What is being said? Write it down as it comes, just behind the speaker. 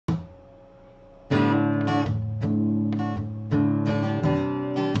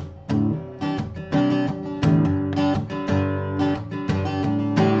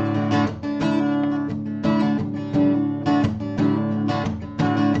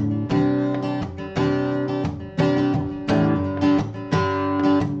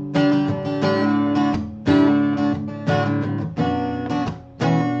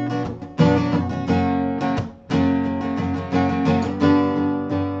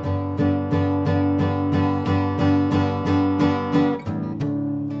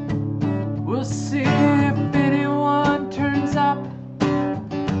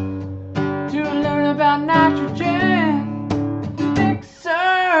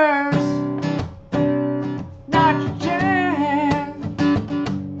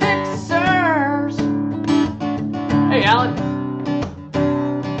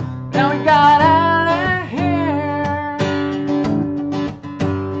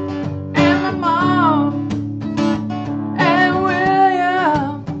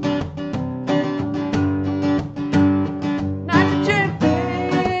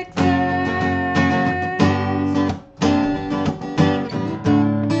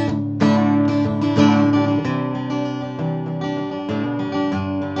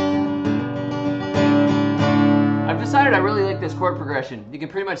chord progression. You can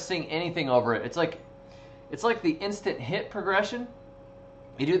pretty much sing anything over it. It's like the instant hit progression.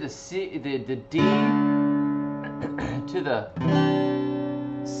 You do the C, the D to the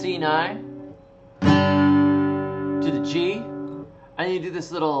C9 to the G, and you do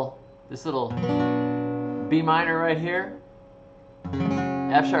this little B minor right here,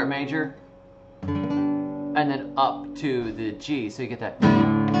 F sharp major, and then up to the G, so you get that.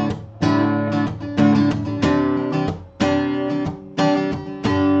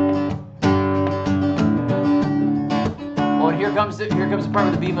 Oh, and here comes the part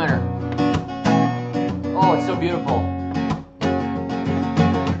with the B minor. Oh, it's so beautiful.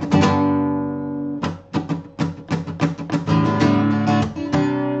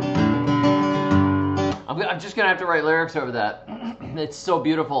 I'm just gonna have to write lyrics over that. It's so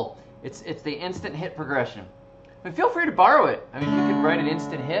beautiful. It's the instant hit progression. But feel free to borrow it. I mean, if you could write an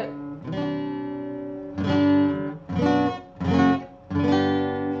instant hit.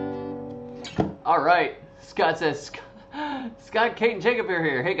 All right. Scott says, Scott, Kate, and Jacob are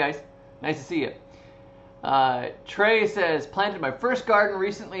here. Hey guys, nice to see you. Trey says, planted my first garden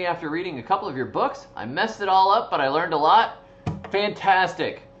recently after reading a couple of your books. I messed it all up, but I learned a lot.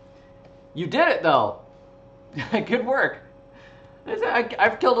 Fantastic. You did it though. Good work.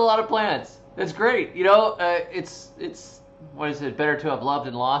 I've killed a lot of plants. That's great. You know, it's what is it? Better to have loved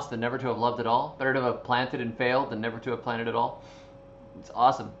and lost than never to have loved at all. Better to have planted and failed than never to have planted at all. It's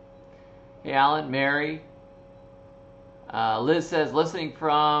awesome. Hey, Alan, Mary. Liz says, listening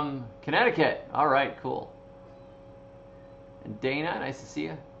from Connecticut. All right, cool. And Dana, nice to see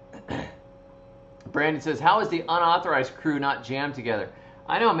you. Brandon says, how is the unauthorized crew not jammed together?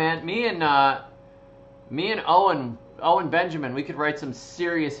 I know, man. Me and Owen Benjamin, we could write some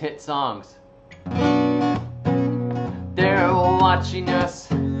serious hit songs. They're watching us.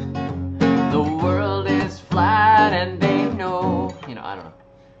 The world is flat and they know. You know, I don't know.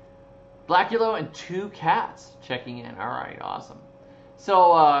 Blackulo and 2 cats checking in. All right, awesome.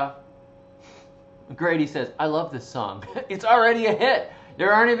 So, Grady says, I love this song. It's already a hit.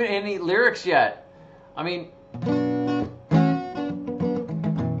 There aren't even any lyrics yet. I mean...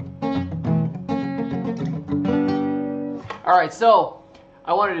 All right, so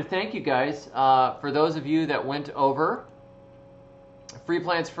I wanted to thank you guys for those of you that went over. Free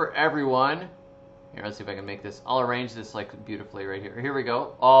plans for everyone. Here, let's see if I can make this. I'll arrange this like beautifully right here. Here we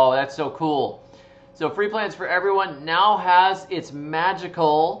go. Oh, that's so cool. So Free Plans for Everyone now has its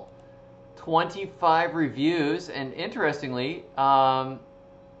magical 25 reviews, and interestingly, they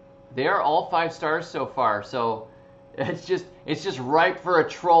are all 5 stars so far. So it's just ripe for a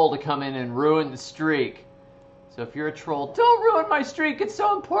troll to come in and ruin the streak. So if you're a troll, don't ruin my streak. It's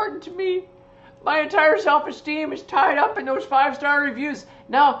so important to me. My entire self-esteem is tied up in those 5-star reviews.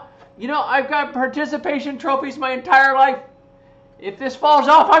 Now, you know, I've got participation trophies my entire life. If this falls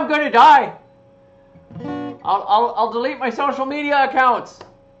off, I'm going to die. I'll delete my social media accounts.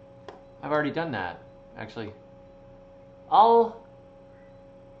 I've already done that, actually. I'll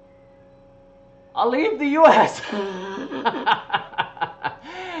leave the U.S.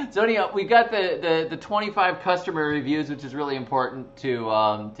 So anyhow, we got the 25 customer reviews, which is really important to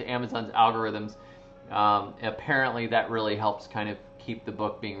Amazon's algorithms. Apparently, that really helps kind of keep the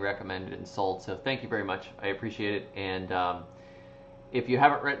book being recommended and sold. So thank you very much. I appreciate it. And if you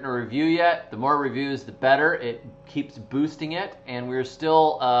haven't written a review yet, the more reviews, the better. It keeps boosting it. And we're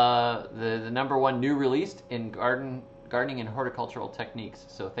still the #1 new released in gardening and horticultural techniques.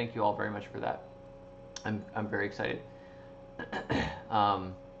 So thank you all very much for that. I'm very excited.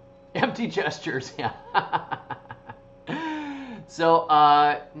 Empty gestures, yeah. So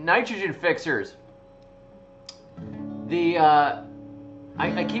nitrogen fixers.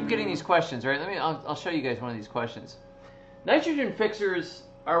 I keep getting these questions, right? I'll show you guys one of these questions. Nitrogen fixers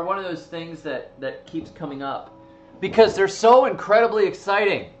are one of those things that keeps coming up because they're so incredibly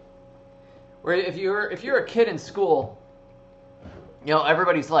exciting. Where if you're a kid in school, you know,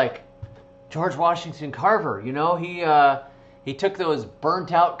 everybody's like, George Washington Carver, you know, he took those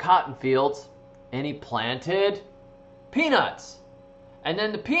burnt out cotton fields and he planted peanuts. And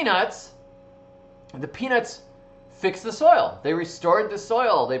then the peanuts fixed the soil. They restored the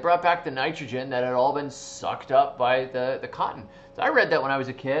soil. They brought back the nitrogen that had all been sucked up by the cotton. So I read that when I was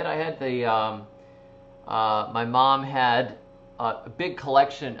a kid. I had my mom had a big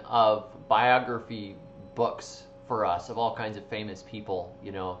collection of biography books for us of all kinds of famous people,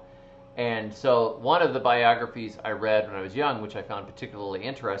 you know. And so one of the biographies I read when I was young, which I found particularly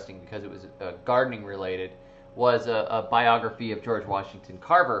interesting because it was gardening related, was a biography of George Washington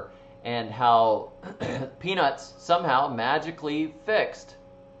Carver and how peanuts somehow magically fixed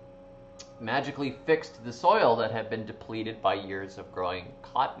magically fixed the soil that had been depleted by years of growing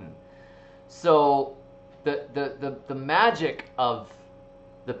cotton. So the magic of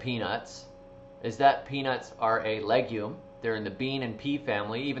the peanuts is that peanuts are a legume. They're in the bean and pea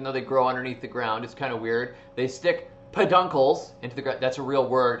family, even though they grow underneath the ground. It's kind of weird. They stick peduncles into the ground. That's a real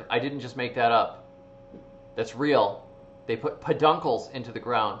word. I didn't just make that up. That's real. They put peduncles into the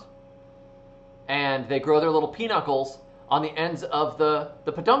ground. And they grow their little peanuckles on the ends of the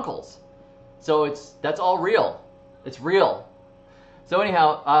peduncles. So that's all real. It's real. So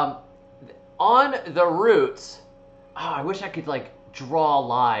anyhow, on the roots, I wish I could like draw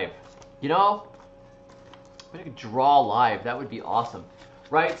live. You know? I wish I could draw live. That would be awesome.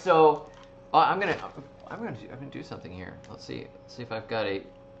 Right? So I'm gonna do something here. Let's see if I've got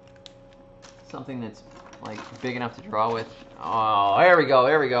something that's like big enough to draw with. Oh, there we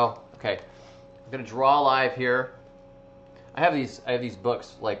go. Okay. I'm gonna draw live here. I have these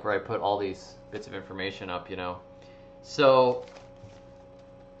books like where I put all these bits of information up, you know. So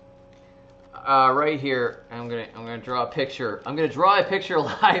right here, I'm gonna draw a picture. I'm gonna draw a picture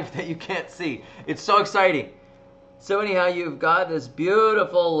live that you can't see. It's so exciting. So anyhow, you've got this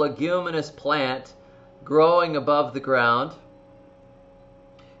beautiful leguminous plant growing above the ground,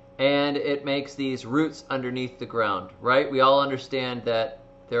 and it makes these roots underneath the ground, right? We all understand that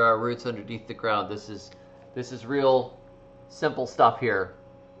there are roots underneath the ground. This is real simple stuff here.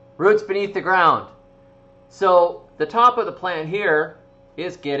 Roots beneath the ground. So the top of the plant here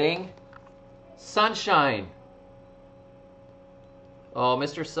is getting sunshine. Oh,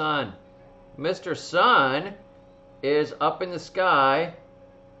 Mr. Sun. Mr. Sun is up in the sky,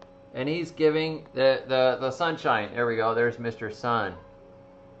 and he's giving the sunshine. There we go. There's Mr. Sun.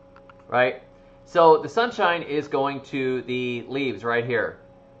 Right? So the sunshine is going to the leaves right here.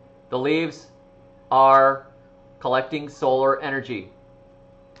 The leaves are collecting solar energy.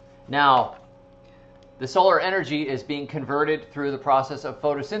 Now, the solar energy is being converted through the process of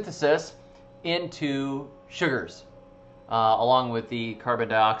photosynthesis into sugars, along with the carbon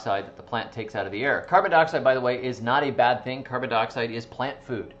dioxide that the plant takes out of the air. Carbon dioxide, by the way, is not a bad thing. Carbon dioxide is plant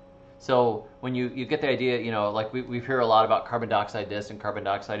food. So when you get the idea, you know, like we hear a lot about carbon dioxide this and carbon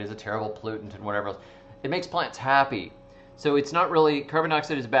dioxide is a terrible pollutant and whatever else. It makes plants happy. So it's not really, carbon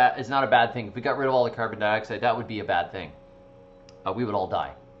dioxide is not a bad thing. If we got rid of all the carbon dioxide, that would be a bad thing. We would all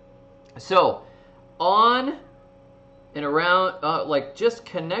die. So on and around, like just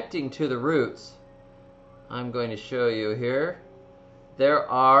connecting to the roots, I'm going to show you here. There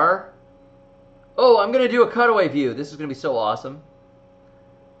are, I'm going to do a cutaway view. This is going to be so awesome.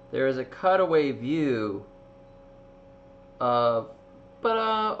 There is a cutaway view of,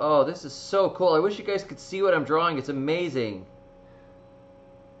 oh, this is so cool. I wish you guys could see what I'm drawing. It's amazing.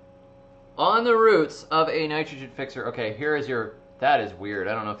 On the roots of a nitrogen fixer. Okay, here is your, that is weird.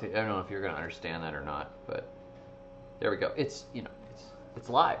 I don't know if you're going to understand that or not, but there we go. It's, you know, it's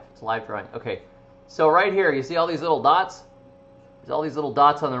live. It's live drawing. Okay. So right here, you see all these little dots? There's all these little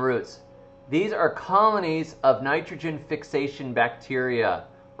dots on the roots. These are colonies of nitrogen fixation bacteria,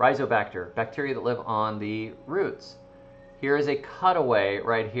 rhizobacter, bacteria that live on the roots. Here is a cutaway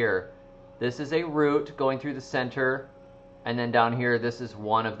right here. This is a root going through the center, and then down here, this is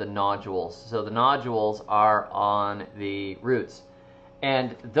one of the nodules. So the nodules are on the roots.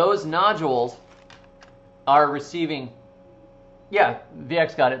 And those nodules are receiving, yeah,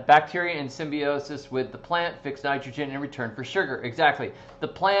 VX got it. Bacteria in symbiosis with the plant fix nitrogen in return for sugar. Exactly. The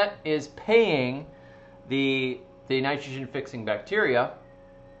plant is paying the nitrogen-fixing bacteria,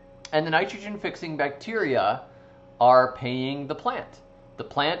 and the nitrogen-fixing bacteria are paying the plant. The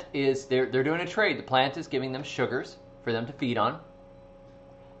plant is, they're doing a trade. The plant is giving them sugars for them to feed on.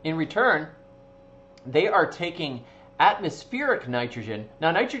 In return, they are taking atmospheric nitrogen.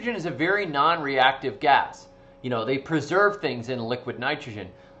 Now, nitrogen is a very non-reactive gas. You know, they preserve things in liquid nitrogen.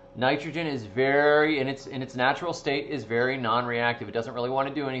 Nitrogen is very, in its natural state, is very non-reactive. It doesn't really want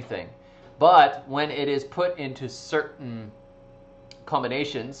to do anything. But when it is put into certain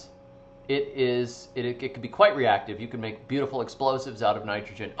combinations, it can be quite reactive. You can make beautiful explosives out of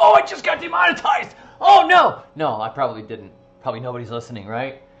nitrogen. Oh, I just got demonetized! Oh, no! No, I probably didn't. Probably nobody's listening,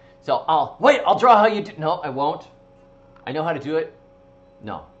 right? So I'll draw how you do. No, I won't. I know how to do it.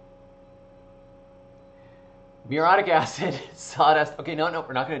 No. Muriatic acid, sawdust. Okay, no,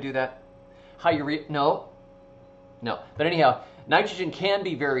 we're not going to do that. No. But anyhow, nitrogen can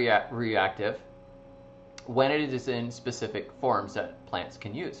be very reactive when it is in specific forms that plants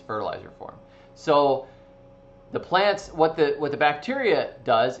can use, fertilizer form. So the plants, what the bacteria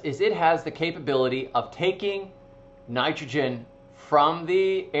does is it has the capability of taking nitrogen from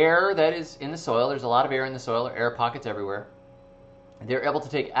the air that is in the soil. There's a lot of air in the soil, air pockets everywhere. they're able to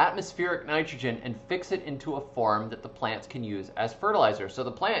take atmospheric nitrogen and fix it into a form that the plants can use as fertilizer. So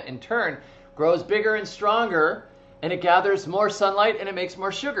the plant, in turn, grows bigger and stronger, and it gathers more sunlight, and it makes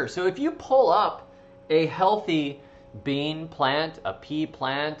more sugar. So if you pull up a healthy bean plant, a pea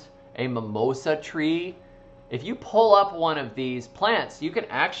plant, a mimosa tree, if you pull up one of these plants, you can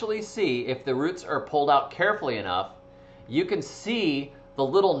actually see, if the roots are pulled out carefully enough, you can see the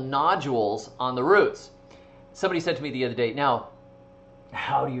little nodules on the roots. Somebody said to me the other day, now,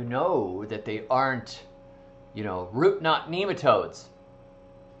 how do you know that they aren't, root knot nematodes?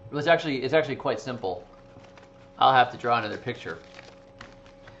 It's actually quite simple. I'll have to draw another picture.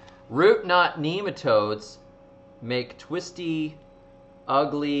 Root knot nematodes make twisty,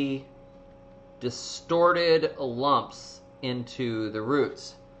 ugly, distorted lumps into the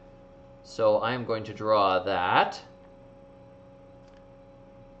roots. So I'm going to draw that.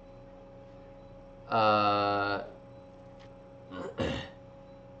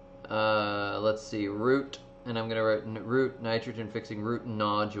 Let's see, root, and I'm going to write root nitrogen fixing root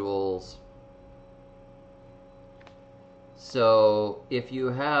nodules. So if you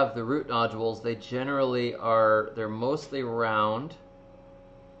have the root nodules, they generally they're mostly round,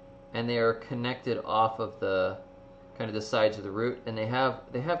 and they are connected off of the kind of the sides of the root, and they have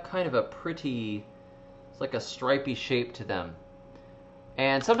kind of a pretty, it's like a stripy shape to them.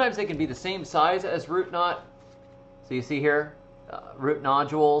 And sometimes they can be the same size as root knot. So you see here, root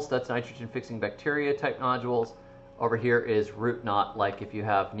nodules, that's nitrogen fixing bacteria type nodules. Over here is root knot, like if you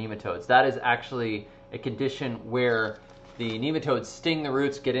have nematodes. That is actually a condition where the nematodes sting the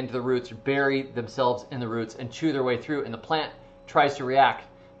roots, get into the roots, bury themselves in the roots, and chew their way through, and the plant tries to react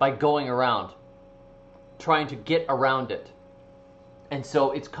by going around, trying to get around it. And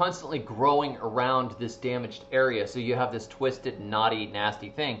so it's constantly growing around this damaged area, so you have this twisted, knotty, nasty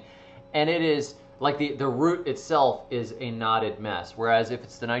thing. And it is, like the root itself is a knotted mess, whereas if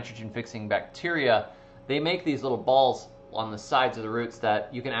it's the nitrogen-fixing bacteria, they make these little balls on the sides of the roots that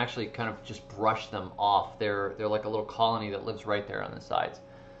you can actually kind of just brush them off. They're like a little colony that lives right there on the sides.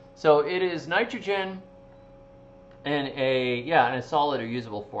 So it is nitrogen in a solid or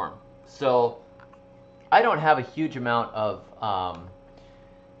usable form. So I don't have a huge amount of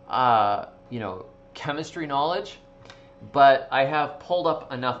chemistry knowledge, but I have pulled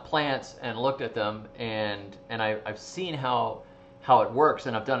up enough plants and looked at them, and I've seen how it works,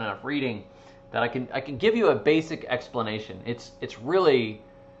 and I've done enough reading that I can give you a basic explanation. It's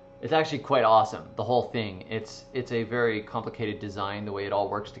actually quite awesome, the whole thing. It's a very complicated design, the way it all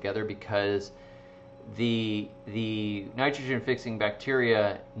works together, because the nitrogen fixing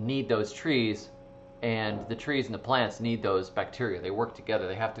bacteria need those trees, and the trees and the plants need those bacteria. They work together.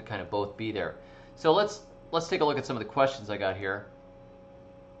 They have to kind of both be there. So let's take a look at some of the questions I got here.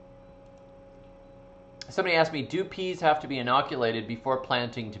 Somebody asked me, do peas have to be inoculated before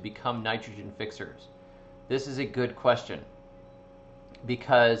planting to become nitrogen fixers? This is a good question,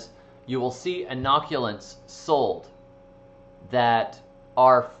 because you will see inoculants sold that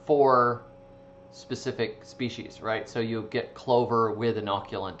are for specific species, right? So you'll get clover with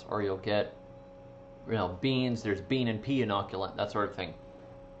inoculant, or you'll get beans, there's bean and pea inoculant, that sort of thing.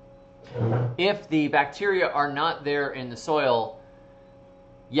 If the bacteria are not there in the soil,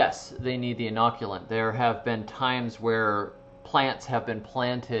 yes, they need the inoculant. There have been times where plants have been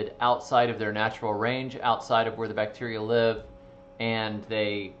planted outside of their natural range, outside of where the bacteria live, and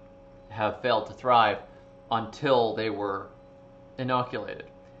they have failed to thrive until they were inoculated.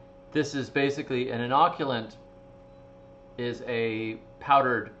 This is basically, an inoculant is a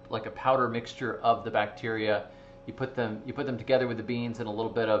powder mixture of the bacteria. You put them together with the beans in a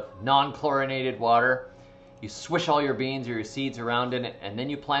little bit of non-chlorinated water. You swish all your beans or your seeds around in it, and then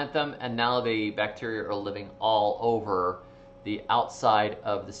you plant them, and now the bacteria are living all over the outside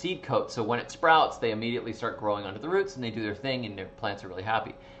of the seed coat. So when it sprouts, they immediately start growing onto the roots, and they do their thing, and their plants are really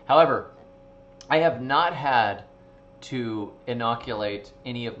happy. However, I have not had to inoculate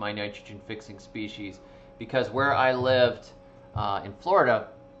any of my nitrogen-fixing species, because where I lived in Florida,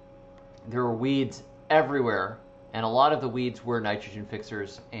 there were weeds everywhere, and a lot of the weeds were nitrogen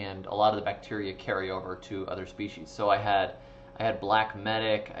fixers, and a lot of the bacteria carry over to other species. So I had black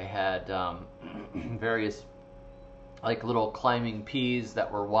medic, I had various like little climbing peas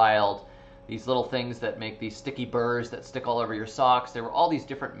that were wild, these little things that make these sticky burrs that stick all over your socks. There were all these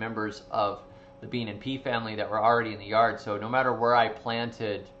different members of the bean and pea family that were already in the yard. So no matter where I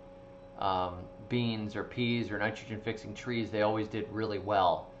planted beans or peas or nitrogen fixing trees, they always did really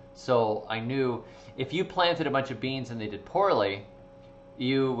well. So I knew if you planted a bunch of beans and they did poorly,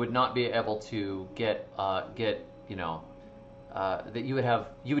 you would not be able to get that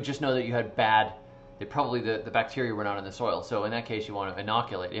you would just know that you had bad the bacteria were not in the soil. So in that case, you want to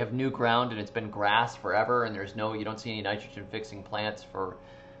inoculate. You have new ground and it's been grass forever, and you don't see any nitrogen fixing plants for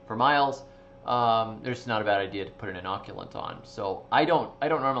miles. There's not a bad idea to put an inoculant on. So I don't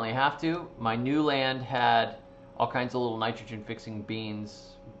normally have to. My new land had all kinds of little nitrogen fixing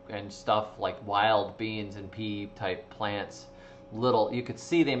beans and stuff like wild beans and pea type plants. You could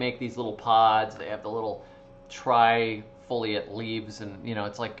see they make these little pods. They have the little trifoliate leaves, and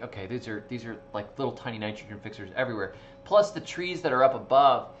it's like, okay, these are like little tiny nitrogen fixers everywhere. Plus the trees that are up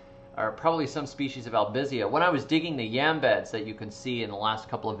above are probably some species of albizia. When I was digging the yam beds that you can see in the last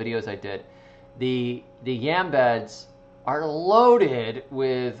couple of videos I did, the yam beds are loaded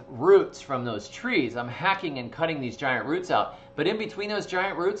with roots from those trees. I'm hacking and cutting these giant roots out, but in between those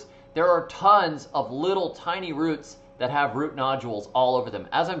giant roots there are tons of little tiny roots that have root nodules all over them.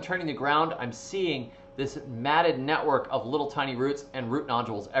 As I'm turning the ground, I'm seeing this matted network of little tiny roots and root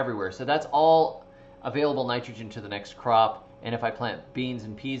nodules everywhere. So that's all available nitrogen to the next crop, and if I plant beans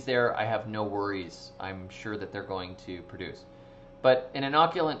and peas there, I have no worries. I'm sure that they're going to produce. But an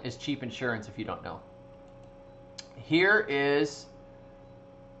inoculant is cheap insurance if you don't know. Here is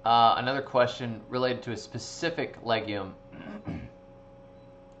another question related to a specific legume.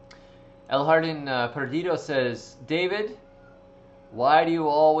 El Jardín Perdido says, David, why do you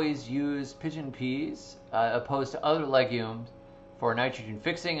always use pigeon peas opposed to other legumes for nitrogen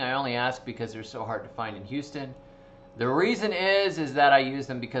fixing? I only ask because they're so hard to find in Houston. The reason is that I use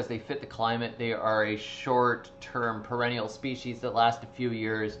them because they fit the climate. They are a short-term perennial species that last a few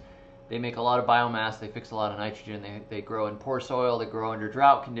years. They make a lot of biomass. They fix a lot of nitrogen. They grow in poor soil. They grow under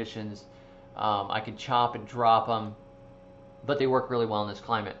drought conditions. I can chop and drop them, but they work really well in this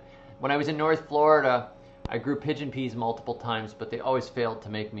climate. When I was in North Florida, I grew pigeon peas multiple times, but they always failed to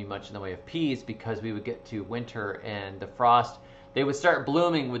make me much in the way of peas because we would get to winter and the frost. They would start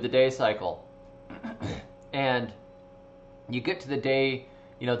blooming with the day cycle. And you get to the day,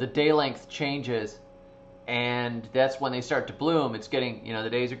 the day length changes, and that's when they start to bloom. It's getting, the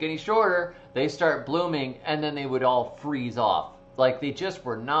days are getting shorter, they start blooming, and then they would all freeze off. Like, they just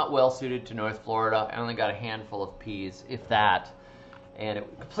were not well suited to North Florida. I only got a handful of peas, if that, and it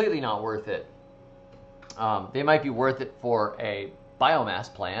was completely not worth it. They might be worth it for a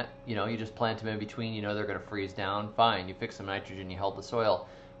biomass plant. You just plant them in between, they're going to freeze down. Fine, you fix some nitrogen, you held the soil,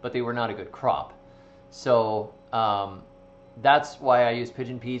 but they were not a good crop. So that's why I use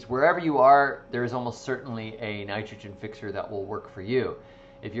pigeon peas. Wherever you are, there is almost certainly a nitrogen fixer that will work for you.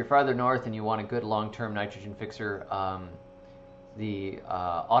 If you're farther north and you want a good long-term nitrogen fixer, the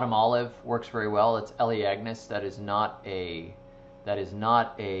autumn olive works very well. It's Eleagnus. That is not a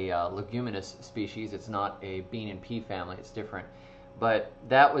leguminous species. It's not a bean and pea family. It's different. But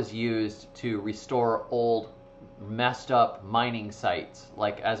that was used to restore old, messed up mining sites.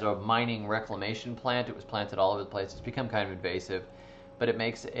 Like, as a mining reclamation plant, it was planted all over the place. It's become kind of invasive, but it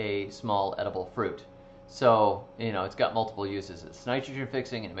makes a small edible fruit. So, it's got multiple uses. It's nitrogen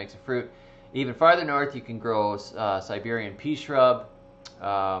fixing and it makes a fruit. Even farther north, you can grow Siberian pea shrub.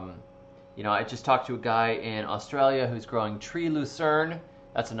 I just talked to a guy in Australia who's growing tree lucerne.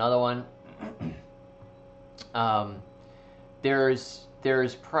 That's another one.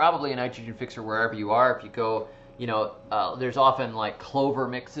 There's probably a nitrogen fixer wherever you are. If you go, there's often like clover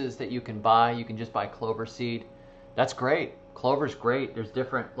mixes that you can buy. You can just buy clover seed. That's great. Clover's great. There's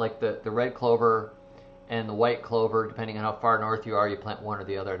different, like the red clover and the white clover, depending on how far north you are, you plant one or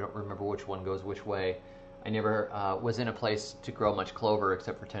the other. I don't remember which one goes which way. I never was in a place to grow much clover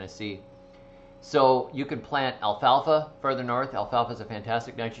except for Tennessee. So you can plant alfalfa further north. Alfalfa is a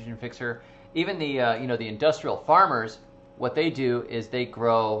fantastic nitrogen fixer. Even the the industrial farmers, what they do is they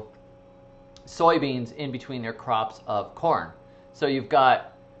grow soybeans in between their crops of corn. So you've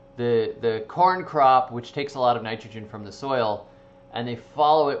got the corn crop, which takes a lot of nitrogen from the soil, and they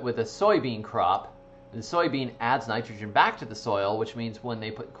follow it with a soybean crop. The soybean adds nitrogen back to the soil, which means when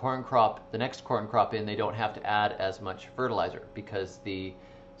they put the next corn crop in, they don't have to add as much fertilizer because the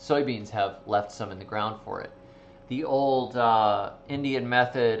soybeans have left some in the ground for it. The old Indian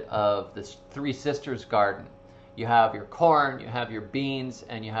method of the Three Sisters garden. You have your corn, you have your beans,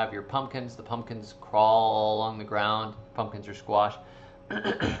 and you have your pumpkins. The pumpkins crawl along the ground. Pumpkins are squash.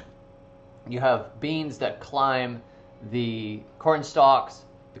 You have beans that climb the corn stalks.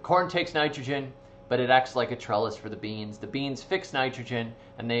 The corn takes nitrogen, but it acts like a trellis for the beans. The beans fix nitrogen,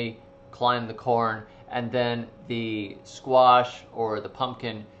 and they climb the corn, and then the squash or the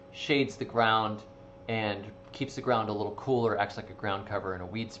pumpkin shades the ground and keeps the ground a little cooler, acts like a ground cover and a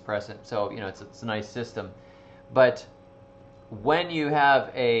weed suppressant. So, it's a nice system. But when you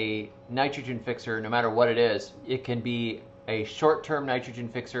have a nitrogen fixer, no matter what it is, it can be a short-term nitrogen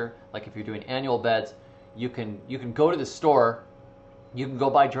fixer, like if you're doing annual beds, You can go to the store. You can go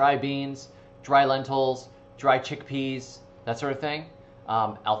buy dry beans, dry lentils, dry chickpeas, that sort of thing.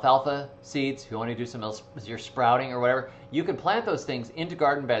 Alfalfa seeds, if you want to do some your sprouting or whatever. You can plant those things into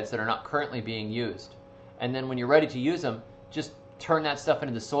garden beds that are not currently being used. And then when you're ready to use them, just turn that stuff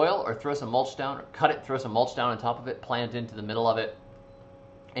into the soil or throw some mulch down, or cut it, throw some mulch down on top of it, plant into the middle of it,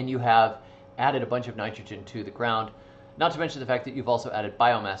 and you have added a bunch of nitrogen to the ground. Not to mention the fact that you've also added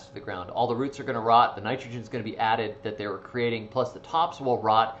biomass to the ground. All the roots are going to rot, the nitrogen is going to be added that they were creating, plus the tops will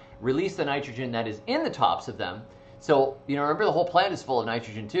rot, release the nitrogen that is in the tops of them. So, remember the whole plant is full of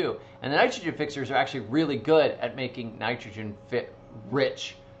nitrogen too. And the nitrogen fixers are actually really good at making nitrogen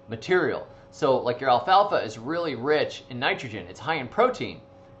rich material. So like your alfalfa is really rich in nitrogen. It's high in protein.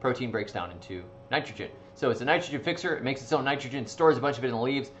 Protein breaks down into nitrogen. So it's a nitrogen fixer. It makes its own nitrogen, stores a bunch of it in the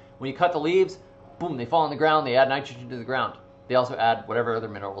leaves. When you cut the leaves, boom, they fall on the ground. They add nitrogen to the ground. They also add whatever other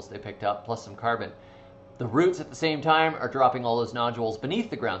minerals they picked up, plus some carbon. The roots at the same time are dropping all those nodules beneath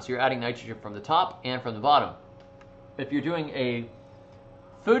the ground. So you're adding nitrogen from the top and from the bottom. If you're doing a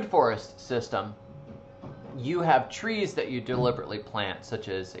food forest system, you have trees that you deliberately plant, such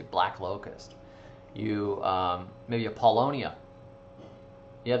as a black locust, maybe a paulownia.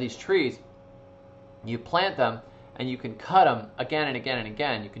 You have these trees, you plant them, and you can cut them again and again and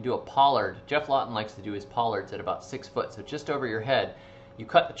again. You can do a pollard. Jeff Lawton likes to do his pollards at about 6 foot, so just over your head. You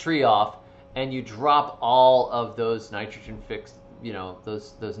cut the tree off, and you drop all of those nitrogen fixed,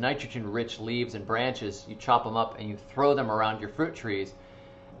 those nitrogen-rich leaves and branches. You chop them up and you throw them around your fruit trees.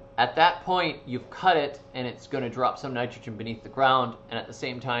 At that point, you've cut it, and it's going to drop some nitrogen beneath the ground, and at the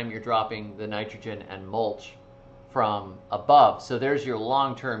same time, you're dropping the nitrogen and mulch from above. So there's your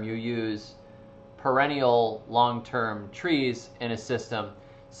long-term. You use perennial long-term trees in a system.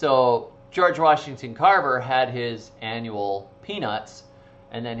 So George Washington Carver had his annual peanuts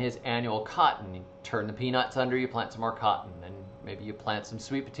and then his annual cotton. You turn the peanuts under, you plant some more cotton, and maybe you plant some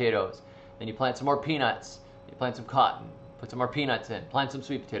sweet potatoes. Then you plant some more peanuts, you plant some cotton, put some more peanuts in, plant some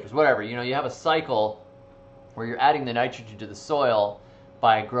sweet potatoes, whatever. You have a cycle where you're adding the nitrogen to the soil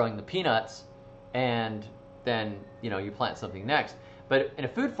by growing the peanuts, and then you plant something next. But in a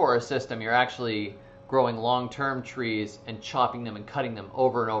food forest system, you're actually growing long-term trees and chopping them and cutting them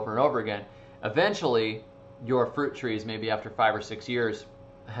over and over and over again. Eventually, your fruit trees, maybe after 5 or 6 years,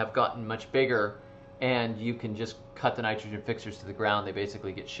 have gotten much bigger, and you can just cut the nitrogen fixers to the ground. They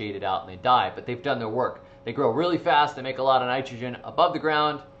basically get shaded out and they die, but they've done their work. They grow really fast. They make a lot of nitrogen above the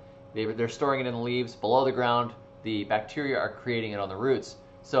ground. They're storing it in the leaves. Below the ground, the bacteria are creating it on the roots.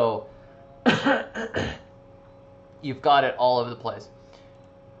 So you've got it all over the place.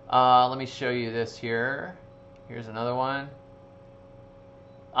 Let me show you this here. Here's another one.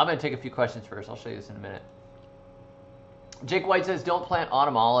 I'm going to take a few questions first. I'll show you this in a minute. Jake White says, don't plant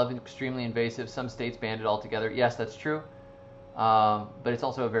autumn olive, extremely invasive. Some states banned it altogether. Yes, that's true. But it's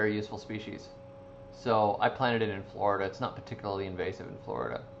also a very useful species. So I planted it in Florida. It's not particularly invasive in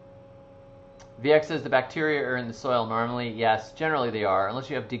Florida. VX says the bacteria are in the soil normally. Yes, generally they are.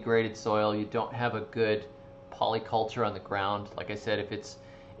 Unless you have degraded soil, you don't have a good polyculture on the ground. Like I said, if it's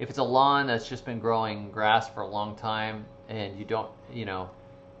a lawn that's just been growing grass for a long time and you don't,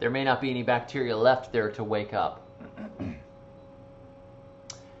 there may not be any bacteria left there to wake up.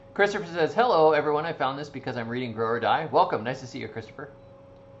 Christopher says, hello everyone, I found this because I'm reading Grow or Die. Welcome, nice to see you, Christopher.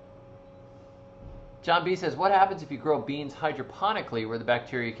 John B says, what happens if you grow beans hydroponically where the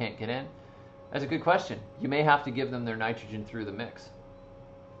bacteria can't get in? That's a good question. You may have to give them their nitrogen through the mix.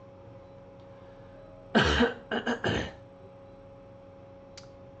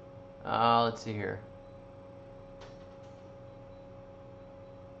 Let's see here.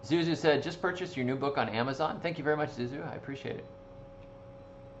 Zuzu said, just purchased your new book on Amazon. Thank you very much, Zuzu. I appreciate it.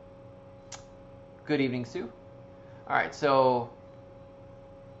 Good evening, Sue. All right, so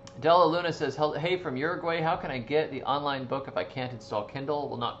Della Luna says, hey, from Uruguay, how can I get the online book if I can't install Kindle?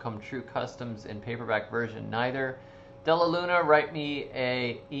 Will not come true customs in paperback version neither. Della Luna, write me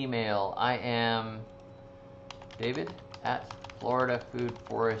a email. I am David at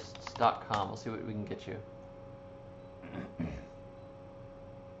floridafoodforests.com. We'll see what we can get you.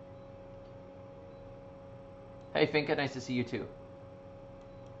 Hey, Finka, nice to see you too.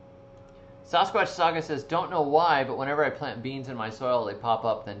 Sasquatch Saga says, don't know why, but whenever I plant beans in my soil, they pop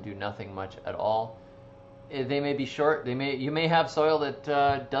up, then do nothing much at all. They may be short. You may have soil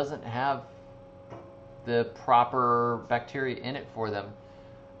that doesn't have the proper bacteria in it for them.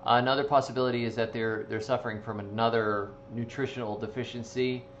 Another possibility is that they're suffering from another nutritional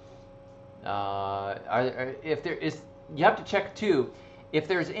deficiency. If there is, you have to check too If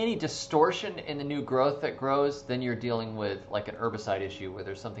there's any distortion in the new growth that grows, then you're dealing with like an herbicide issue where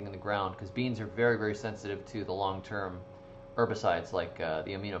there's something in the ground, because beans are very, very sensitive to the long-term herbicides like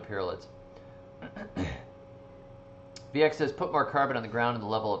the aminopyralids. VX says, put more carbon on the ground and the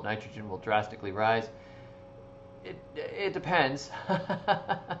level of nitrogen will drastically rise. It depends.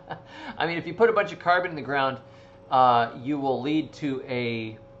 I mean, if you put a bunch of carbon in the ground, you will lead to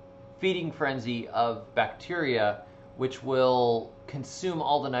a feeding frenzy of bacteria, which will consume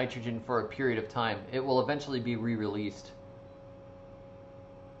all the nitrogen for a period of time. It will eventually be re-released.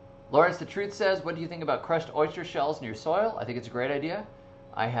 Lawrence the Truth says, what do you think about crushed oyster shells in your soil? I think it's a great idea.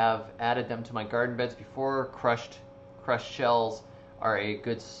 I have added them to my garden beds before. Crushed shells are a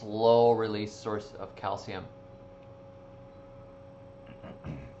good slow release source of calcium.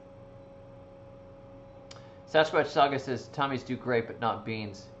 Sasquatch Saga says, Tommies do great, but not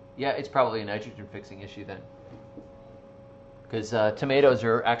beans. Yeah, it's probably a nitrogen fixing issue then. Because tomatoes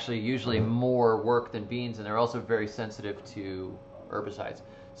are actually usually more work than beans, and they're also very sensitive to herbicides.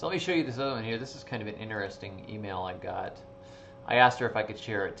 So let me show you this other one here. This is kind of an interesting email I got. I asked her if I could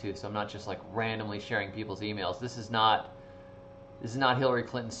share it too, so I'm not just like randomly sharing people's emails. This is not Hillary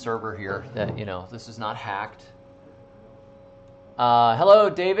Clinton's server here. That, you know, this is not hacked. Hello,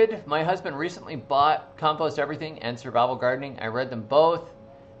 David. My husband recently bought Compost Everything and Survival Gardening. I read them both,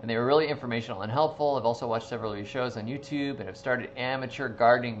 and they were really informational and helpful. I've also watched several of your shows on YouTube and have started amateur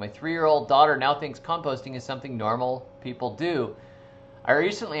gardening. My 3-year-old daughter now thinks composting is something normal people do. I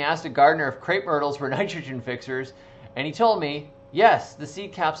recently asked a gardener if crepe myrtles were nitrogen fixers, and he told me, yes, the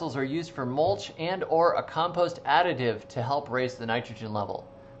seed capsules are used for mulch and or a compost additive to help raise the nitrogen level.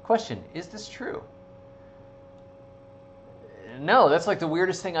 Question, is this true? No, that's like the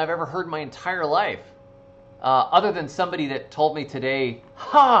weirdest thing I've ever heard in my entire life. Other than somebody that told me today,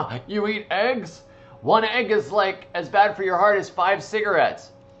 ha, you eat eggs? 1 egg is like as bad for your heart as 5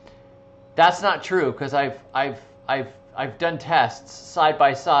 cigarettes. That's not true, because I've done tests side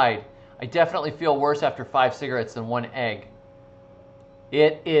by side. I definitely feel worse after 5 cigarettes than 1 egg.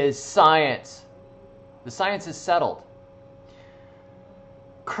 It is science. The science is settled.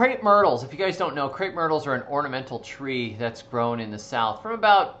 Crepe myrtles, if you guys don't know, crepe myrtles are an ornamental tree that's grown in the south, from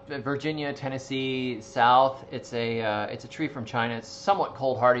about Virginia, Tennessee, south. It's a tree from China. It's somewhat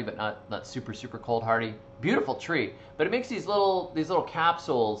cold hardy, but not super cold hardy. Beautiful tree, but it makes these little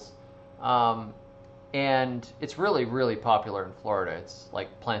capsules, and it's really popular in Florida. It's like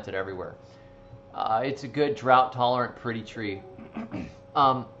planted everywhere. It's a good drought tolerant, pretty tree,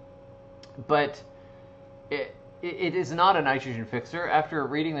 but it is not a nitrogen fixer. After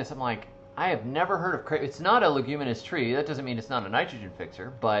reading this, I'm like, I have never heard of crepe. It's not a leguminous tree. That doesn't mean it's not a nitrogen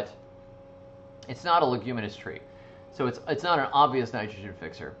fixer, but it's not a leguminous tree. So it's not an obvious nitrogen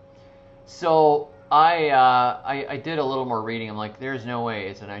fixer. So I did a little more reading. I'm like, there's no way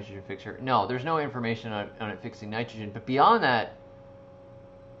it's a nitrogen fixer. No, there's no information on it fixing nitrogen. But beyond that,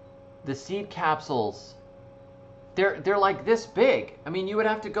 the seed capsules, they're like this big. I mean, you would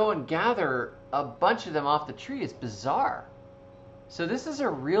have to go and gather a bunch of them off the tree. It's bizarre. So this is a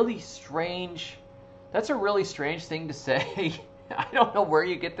really strange, that's a really strange thing to say. I don't know where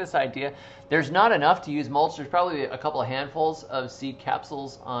you get this idea. There's not enough to use mulch. There's probably a couple of handfuls of seed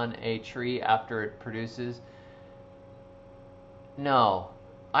capsules on a tree after it produces. No,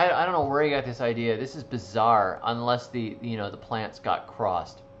 I don't know where you got this idea. This is bizarre, unless the plants got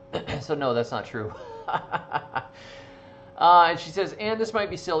crossed. So no, that's not true. And she says, and this might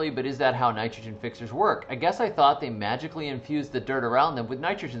be silly, but is that how nitrogen fixers work? I guess I thought they magically infused the dirt around them with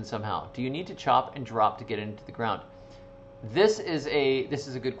nitrogen somehow. Do you need to chop and drop to get it into the ground? This is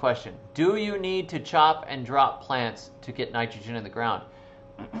a good question. Do you need to chop and drop plants to get nitrogen in the ground?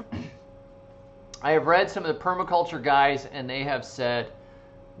 I have read some of the permaculture guys, and they have said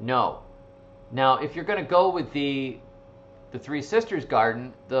no. Now, if you're going to go with the Three Sisters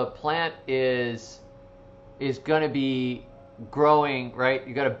garden, the plant is going to be growing, right?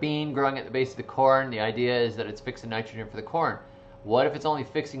 You got a bean growing at the base of the corn. The idea is that it's fixing nitrogen for the corn. What if it's only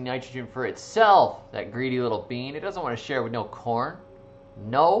fixing nitrogen for itself, that greedy little bean? It doesn't want to share with no corn.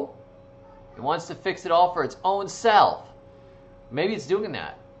 No. It wants to fix it all for its own self. Maybe it's doing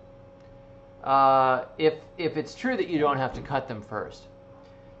that. If it's true that you don't have to cut them first.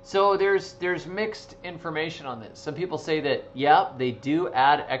 So there's mixed information on this. Some people say that, yeah, they do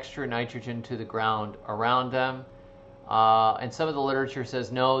add extra nitrogen to the ground around them. And some of the literature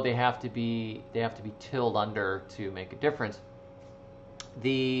says no, they have to be tilled under to make a difference.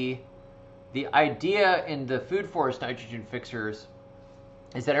 The idea in the food forest nitrogen fixers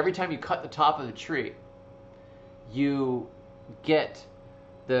is that every time you cut the top of the tree, you get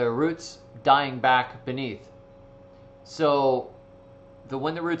the roots dying back beneath. So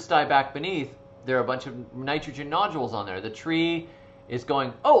when the roots die back beneath, there are a bunch of nitrogen nodules on there. The tree is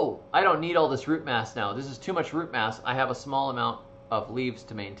going, oh, I don't need all this root mass now. This is too much root mass. I have a small amount of leaves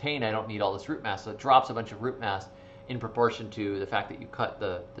to maintain. I don't need all this root mass. So it drops a bunch of root mass in proportion to the fact that you cut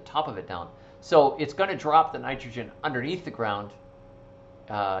the top of it down. So it's going to drop the nitrogen underneath the ground,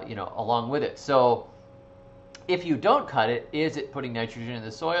 along with it. So if you don't cut it, is it putting nitrogen in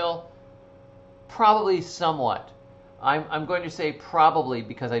the soil? Probably somewhat. I'm going to say probably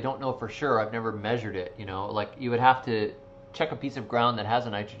because I don't know for sure. I've never measured it. Like you would have to check a piece of ground that has a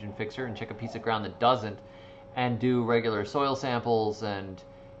nitrogen fixer and check a piece of ground that doesn't, and do regular soil samples. And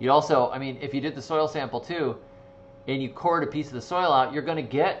you'd also, if you did the soil sample too, and you cored a piece of the soil out, you're going to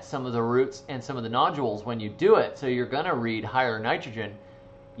get some of the roots and some of the nodules when you do it. So you're going to read higher nitrogen.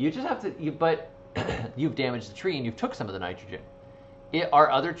 You just have to, but you've damaged the tree and you've took some of the nitrogen.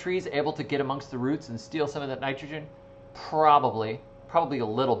 Are other trees able to get amongst the roots and steal some of that nitrogen? Probably a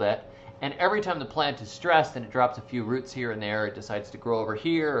little bit. And every time the plant is stressed and it drops a few roots here and there, it decides to grow over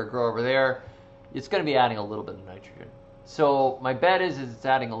here or grow over there, it's going to be adding a little bit of nitrogen. So my bet is it's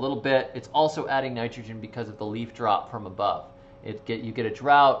adding a little bit. It's also adding nitrogen because of the leaf drop from above. You get a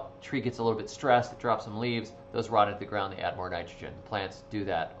drought, tree gets a little bit stressed, it drops some leaves, those rot into the ground, they add more nitrogen. Plants do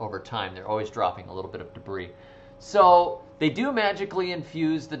that over time. They're always dropping a little bit of debris. So they do magically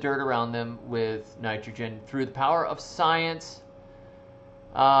infuse the dirt around them with nitrogen through the power of science.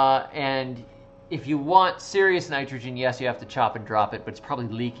 And if you want serious nitrogen, yes, you have to chop and drop it, but it's probably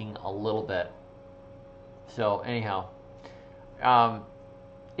leaking a little bit. So anyhow,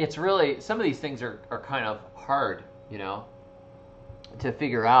 it's really, some of these things are kind of hard, to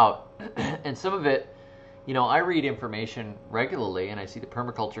figure out. And some of it, I read information regularly and I see the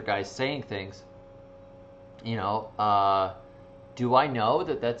permaculture guys saying things. Do I know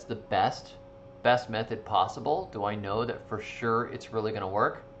that that's the best method possible? Do I know that for sure it's really going to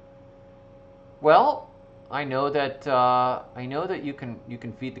work? Well, I know that you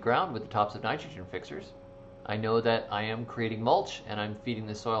can feed the ground with the tops of nitrogen fixers. I know that I am creating mulch and I'm feeding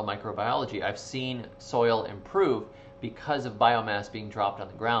the soil microbiology. I've seen soil improve because of biomass being dropped on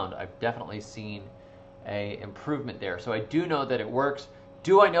the ground. I've definitely seen a improvement there. So I do know that it works.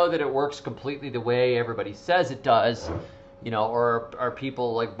 Do I know that it works completely the way everybody says it does? Or are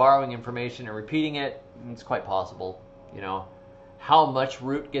people like borrowing information and repeating it? It's quite possible. How much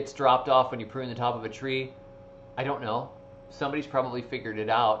root gets dropped off when you prune the top of a tree? I don't know. Somebody's probably figured it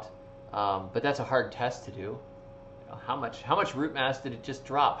out, but that's a hard test to do. How much root mass did it just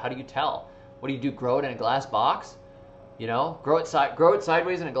drop? How do you tell? What do you do? Grow it in a glass box? Grow it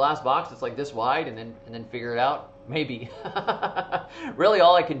sideways in a glass box. It's like this wide, and then figure it out. Maybe. Really,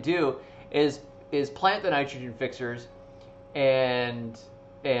 all I can do is plant the nitrogen fixers and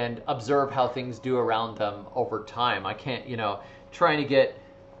observe how things do around them over time. I can't, trying to get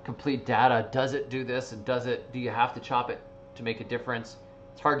complete data. Does it do this? And do you have to chop it to make a difference?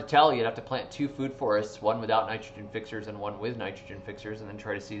 It's hard to tell. You'd have to plant 2 food forests, one without nitrogen fixers and one with nitrogen fixers, and then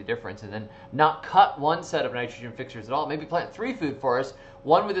try to see the difference. And then not cut one set of nitrogen fixers at all. Maybe plant 3 food forests,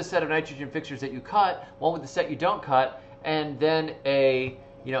 one with a set of nitrogen fixers that you cut, one with the set you don't cut, and then a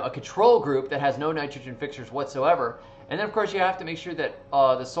control group that has no nitrogen fixers whatsoever. And then, of course, you have to make sure that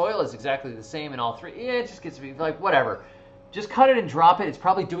the soil is exactly the same in all 3. Yeah, it just gets to be like, whatever. Just cut it and drop it. It's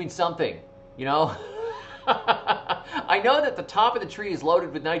probably doing something, I know that the top of the tree is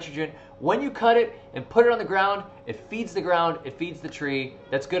loaded with nitrogen. When you cut it and put it on the ground, it feeds the ground, it feeds the tree.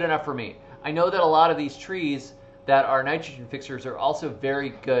 That's good enough for me. I know that a lot of these trees that are nitrogen fixers are also very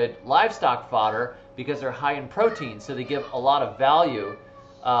good livestock fodder because they're high in protein, so they give a lot of value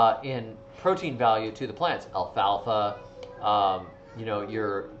in protein value to the plants. Alfalfa,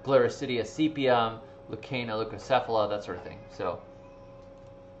 your Gliricidia sepium, Leucaena leucocephala, that sort of thing. So,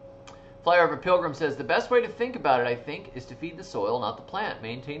 Flyer of a Pilgrim says, the best way to think about it, I think, is to feed the soil, not the plant.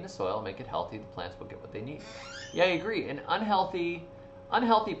 Maintain the soil, make it healthy, the plants will get what they need. Yeah, I agree. And unhealthy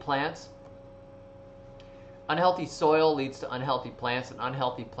plants, unhealthy soil leads to unhealthy plants, and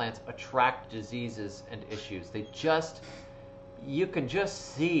unhealthy plants attract diseases and issues. You can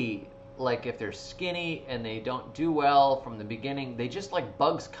just see, like, if they're skinny and they don't do well from the beginning, they just, like,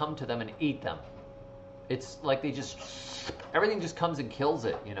 bugs come to them and eat them. It's like everything just comes and kills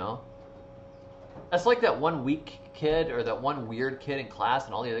it, That's like that one weak kid or that one weird kid in class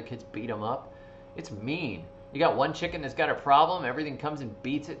and all the other kids beat him up. It's mean. You got one chicken that's got a problem, everything comes and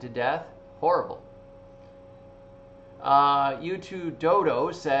beats it to death. Horrible. U2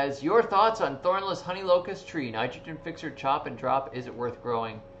 Dodo says, your thoughts on thornless honey locust tree, nitrogen fixer, chop and drop, is it worth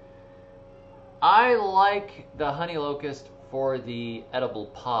growing? I like the honey locust for the edible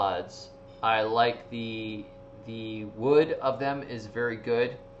pods. I like the The wood of them is very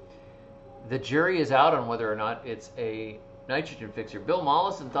good. The jury is out on whether or not it's a nitrogen fixer. Bill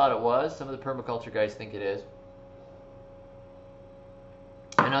Mollison thought it was. Some of the permaculture guys think it is.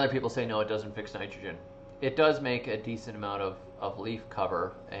 And other people say no, it doesn't fix nitrogen. It does make a decent amount of leaf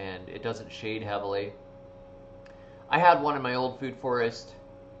cover, and it doesn't shade heavily. I had one in my old food forest,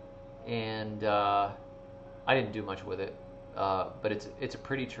 and I didn't do much with it. But it's a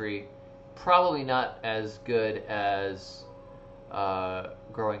pretty tree. Probably not as good as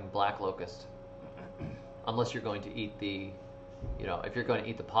growing black locust, unless you're going to eat the, if you're going to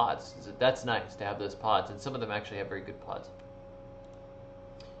eat the pods. That's nice to have those pods, and some of them actually have very good pods.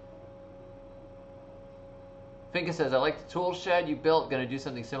 Finka says, I like the tool shed you built. Going to do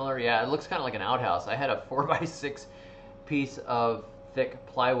something similar? Yeah, it looks kind of like an outhouse. I had a 4x6 piece of thick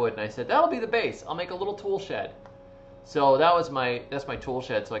plywood, and I said, that'll be the base. I'll make a little tool shed. So that's my tool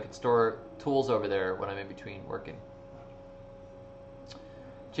shed, so I could store tools over there when I'm in between working.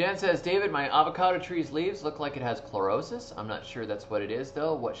 Jan says, David, my avocado tree's leaves look like it has chlorosis. I'm not sure that's what it is,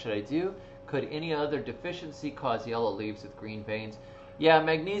 though. What should I do? Could any other deficiency cause yellow leaves with green veins? Yeah,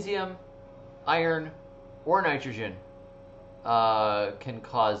 magnesium, iron, or nitrogen can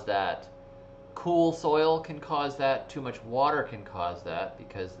cause that. Cool soil can cause that. Too much water can cause that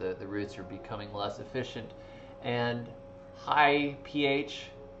because the roots are becoming less efficient. And high pH,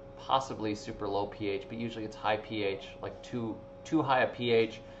 possibly super low pH, but usually it's high pH, like too high a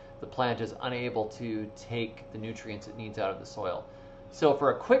pH, the plant is unable to take the nutrients it needs out of the soil. So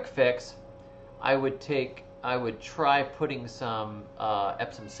for a quick fix, I would try putting some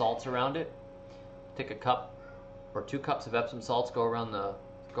Epsom salts around it. Take a cup or 2 cups of Epsom salts, go around the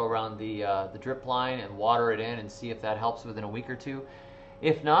drip line and water it in and see if that helps within a week or two.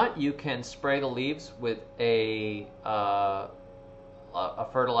 If not, you can spray the leaves with a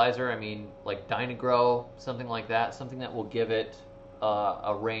fertilizer. I mean, like Dynagrow, something like that, something that will give it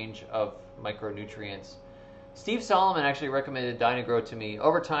a range of micronutrients. Steve Solomon actually recommended Dynagrow to me.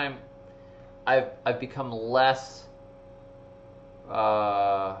 Over time, I've become less.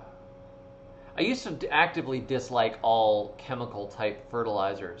 I used to actively dislike all chemical type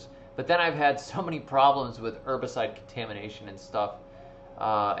fertilizers, but then I've had so many problems with herbicide contamination and stuff,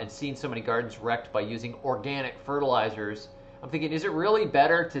 and seen so many gardens wrecked by using organic fertilizers. I'm thinking, is it really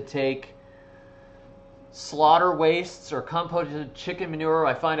better to take slaughter wastes or composted chicken manure?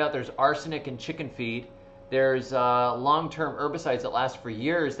 I find out there's arsenic in chicken feed. There's long-term herbicides that last for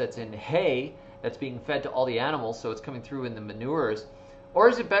years that's in hay that's being fed to all the animals, so it's coming through in the manures. Or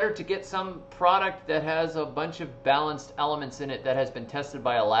is it better to get some product that has a bunch of balanced elements in it that has been tested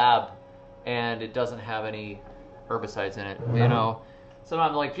by a lab and it doesn't have any herbicides in it? So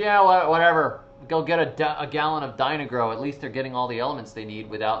I'm like, yeah, whatever. Go get a gallon of Dynagrow. At least they're getting all the elements they need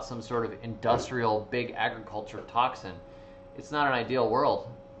without some sort of industrial big agriculture toxin. It's not an ideal world.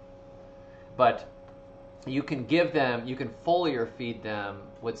 But you can foliar feed them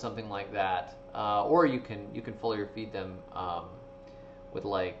with something like that. Or you can foliar feed them with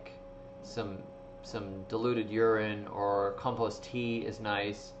like some diluted urine, or compost tea is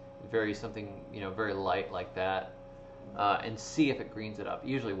nice, something very light like that, and see if it greens it up. It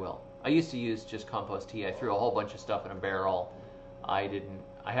usually will. I used to use just compost tea. I threw a whole bunch of stuff in a barrel. I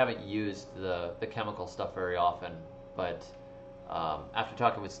haven't used the chemical stuff very often, but after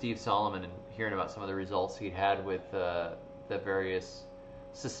talking with Steve Solomon and hearing about some of the results he'd had with the various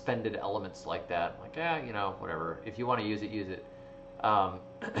suspended elements like that, I'm like, whatever. If you want to use it, use it.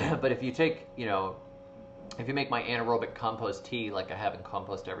 But if you take, if you make my anaerobic compost tea, like I have in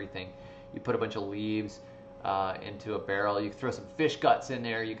Compost Everything, you put a bunch of leaves into a barrel. You can throw some fish guts in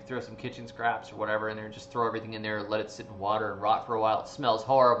there. You can throw some kitchen scraps or whatever in there. Just throw everything in there, let it sit in water and rot for a while. It smells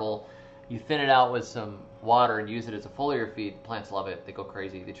horrible. You thin it out with some water and use it as a foliar feed. Plants love it. They go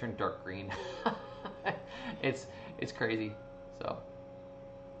crazy. They turn dark green. It's crazy. So,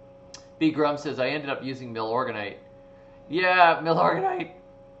 B. Grum says, I ended up using Milorganite. Yeah, Milorganite.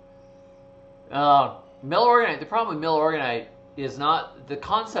 Milorganite. The problem with Milorganite is not, the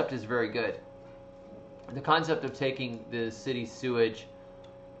concept is very good. The concept of taking the city sewage,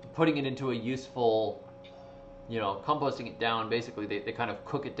 putting it into a useful, composting it down. Basically, they kind of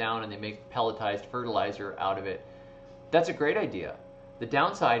cook it down and they make pelletized fertilizer out of it. That's a great idea. The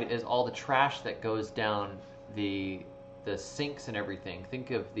downside is all the trash that goes down the sinks and everything.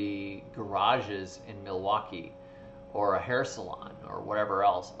 Think of the garages in Milwaukee, or a hair salon, or whatever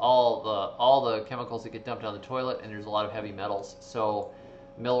else. All the chemicals that get dumped down the toilet, and there's a lot of heavy metals. So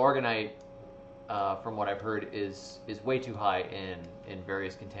Milorganite, from what I've heard, is way too high in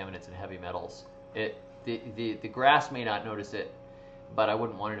various contaminants and heavy metals. The grass may not notice it, but I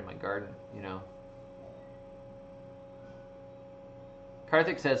wouldn't want it in my garden.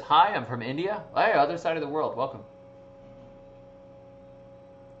 Karthik says, hi, I'm from India. Hey, other side of the world. Welcome.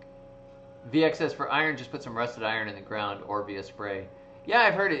 VX says, for iron, just put some rusted iron in the ground or via spray. Yeah,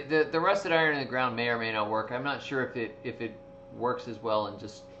 I've heard it. The rusted iron in the ground may or may not work. I'm not sure if it works as well in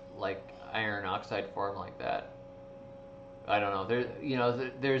just like iron oxide form like that. I don't know.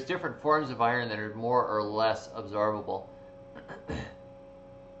 There's different forms of iron that are more or less absorbable.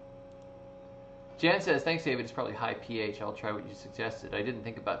 Jan says, thanks, David. It's probably high pH. I'll try what you suggested. I didn't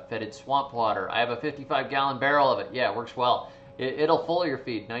think about fetid swamp water. I have a 55-gallon barrel of it. Yeah, it works well. It'll full your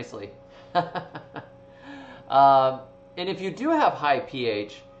feed nicely. And if you do have high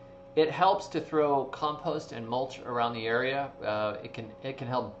pH, it helps to throw compost and mulch around the area. It can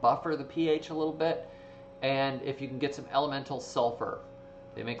help buffer the pH a little bit. And if you can get some elemental sulfur,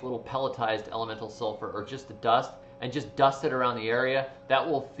 they make little pelletized elemental sulfur or just the dust, and just dust it around the area, that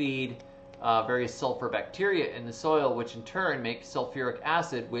will feed various sulfur bacteria in the soil, which in turn make sulfuric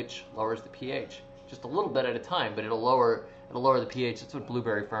acid, which lowers the pH. Just a little bit at a time, but it'll lower the pH. That's what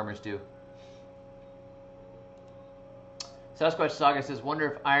blueberry farmers do. Sasquatch Saga says,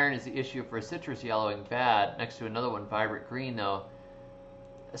 wonder if iron is the issue for a citrus yellowing bad, next to another one, vibrant green, though.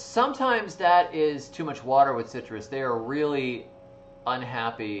 Sometimes that is too much water with citrus. They are really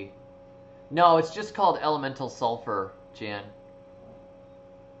unhappy. No, it's just called elemental sulfur, Jan.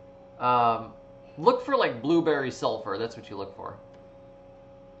 Look for like blueberry sulfur. That's what you look for.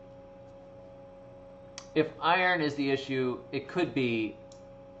 If iron is the issue, it could be,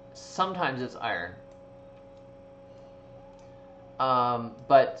 sometimes it's iron.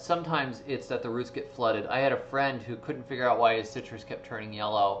 But sometimes it's that the roots get flooded. I had a friend who couldn't figure out why his citrus kept turning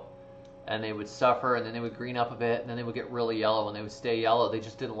yellow, and they would suffer, and then they would green up a bit, and then they would get really yellow, and they would stay yellow. They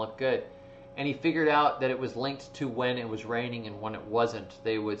just didn't look good. And he figured out that it was linked to when it was raining and when it wasn't.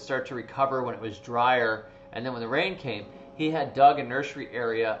 They would start to recover when it was drier, and then when the rain came, he had dug a nursery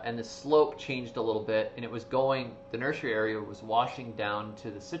area, and the slope changed a little bit, and it was going, the nursery area was washing down to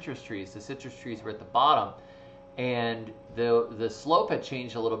the citrus trees. The citrus trees were at the bottom, and the slope had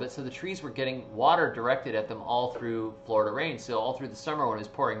changed a little bit, so the trees were getting water directed at them all through Florida rain. So all through the summer when it was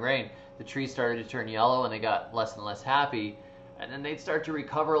pouring rain, the trees started to turn yellow, and they got less and less happy. And then they'd start to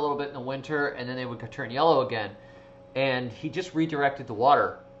recover a little bit in the winter, and then they would turn yellow again. And he just redirected the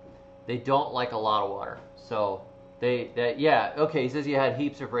water. They don't like a lot of water. So he says you had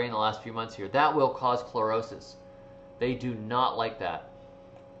heaps of rain the last few months here. That will cause chlorosis. They do not like that.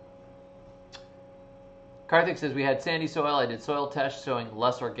 Karthik says, we had sandy soil. I did soil tests showing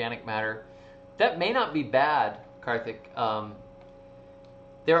less organic matter. That may not be bad, Karthik.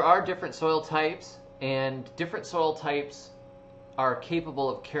 There are different soil types, and different soil types are capable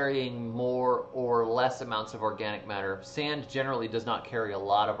of carrying more or less amounts of organic matter. Sand generally does not carry a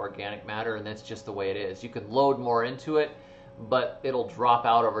lot of organic matter, and that's just the way it is. You can load more into it, but it'll drop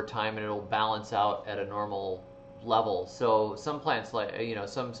out over time, and it'll balance out at a normal level. So some plants, like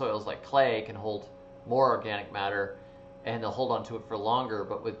some soils like clay, can hold more organic matter, and they'll hold on to it for longer,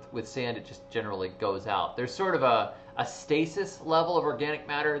 but with sand it just generally goes out. There's sort of a stasis level of organic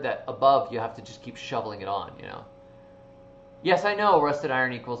matter that above you have to just keep shoveling it on, Yes, I know rusted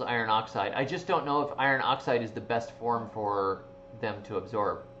iron equals iron oxide. I just don't know if iron oxide is the best form for them to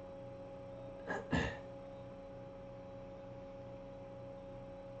absorb.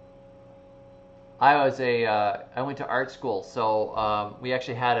 I went to art school, so we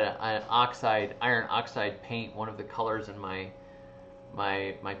actually had an iron oxide paint. One of the colors in my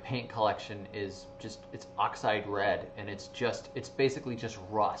paint collection is it's oxide red, and it's basically just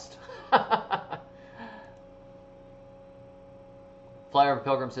rust. Flyover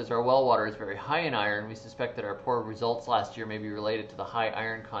Pilgrim says, our well water is very high in iron. We suspect that our poor results last year may be related to the high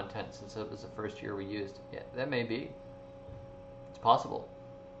iron content since it was the first year we used. Yeah, that may be. It's possible.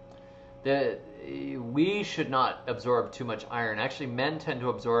 We should not absorb too much iron. Actually, men tend to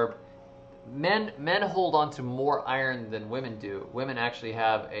absorb... Men hold on to more iron than women do. Women actually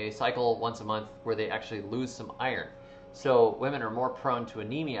have a cycle once a month where they actually lose some iron. So women are more prone to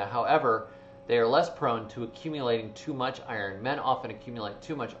anemia. However, they are less prone to accumulating too much iron. Men often accumulate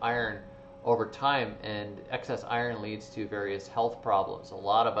too much iron over time, and excess iron leads to various health problems. A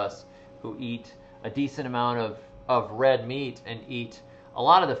lot of us who eat a decent amount of red meat and eat a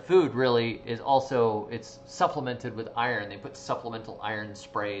lot of the food really is also, it's supplemented with iron. They put supplemental iron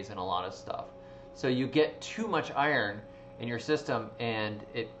sprays in a lot of stuff. So you get too much iron in your system, and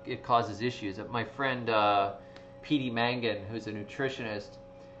it causes issues. My friend P.D. Mangan, who's a nutritionist,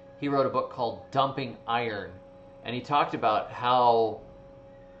 he wrote a book called Dumping Iron, and he talked about how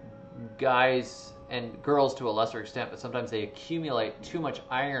guys and girls to a lesser extent, but sometimes they accumulate too much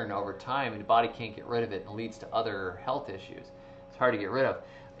iron over time, and the body can't get rid of it, and leads to other health issues. It's hard to get rid of.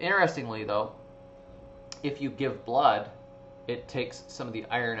 Interestingly, though, if you give blood, it takes some of the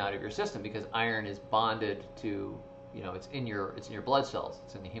iron out of your system because iron is bonded to, it's in your blood cells,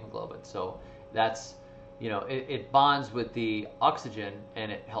 it's in the hemoglobin. So that's, it bonds with the oxygen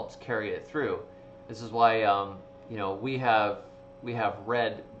and it helps carry it through. This is why, we have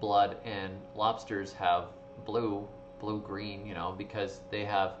red blood and lobsters have blue-green, because they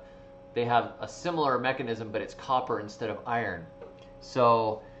have a similar mechanism, but it's copper instead of iron.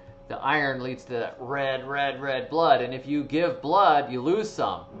 So the iron leads to that red blood, and if you give blood, you lose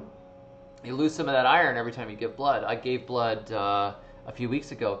some. You lose some of that iron every time you give blood. I gave blood a few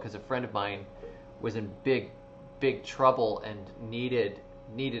weeks ago because a friend of mine was in big trouble and needed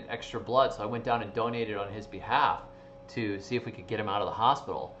extra blood, so I went down and donated on his behalf to see if we could get him out of the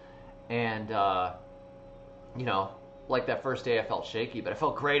hospital. And like that first day I felt shaky, but I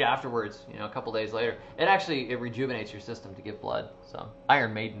felt great afterwards, a couple days later. It rejuvenates your system to give blood. So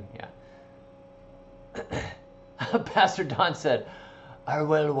Iron Maiden, yeah. Pastor Don said, "Our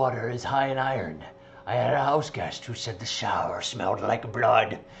well water is high in iron. I had a house guest who said the shower smelled like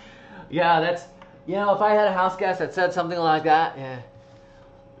blood." Yeah, that's, if I had a house guest that said something like that, yeah.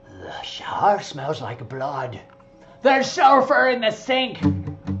 "The shower smells like blood. There's sulfur in the sink.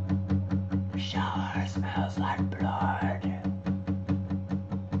 The shower smells like blood."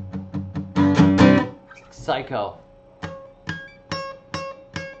 Psycho.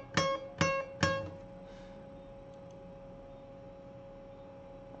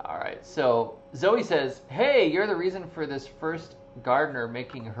 Alright, so Zoe says, "Hey, you're the reason for this first gardener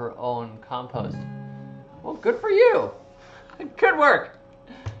making her own compost." Well, good for you. Good work.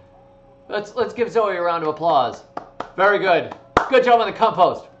 Let's give Zoe a round of applause. Very good. Good job on the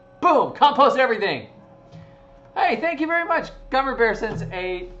compost. Boom, compost everything. Hey, thank you very much. Gummer Bear sends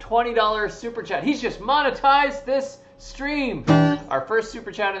a $20 super chat. He's just monetized this stream. Our first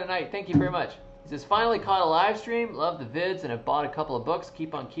super chat of the night. Thank you very much. He says, "Finally caught a live stream. Love the vids and have bought a couple of books.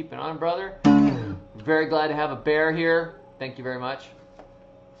 Keep on keeping on, brother." Very glad to have a bear here. Thank you very much.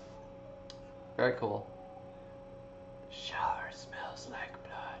 Very cool. Shower smells like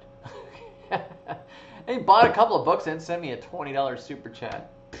blood. And he bought a couple of books and sent me a $20 super chat.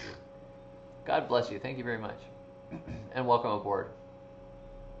 God bless you. Thank you very much. And welcome aboard.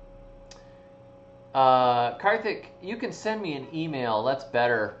 Karthik, you can send me an email. That's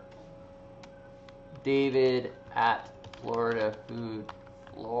better. David at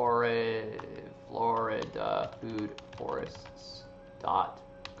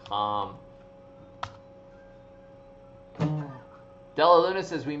floridafoodforests.com. Della Luna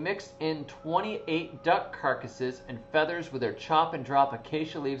says, "We mixed in 28 duck carcasses and feathers with our chop and drop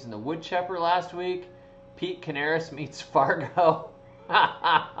acacia leaves in the wood chipper last week. Pete Canaris meets Fargo."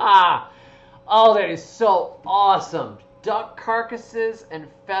 Oh, that is so awesome. Duck carcasses and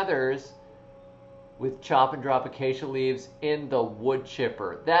feathers with chop and drop acacia leaves in the wood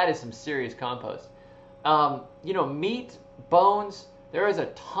chipper. That is some serious compost. Meat, bones, there is a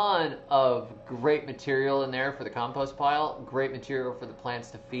ton of great material in there for the compost pile. Great material for the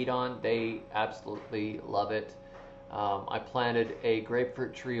plants to feed on. They absolutely love it. I planted a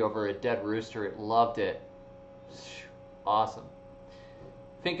grapefruit tree over a dead rooster. It loved it. Awesome.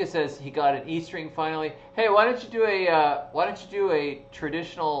 Finka says he got an E-string finally. Hey, why don't you do a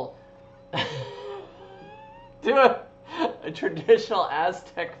traditional a traditional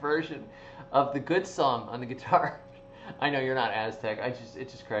Aztec version of the good song on the guitar? I know you're not Aztec. It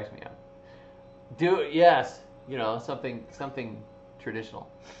just cracks me up. Yes, something traditional.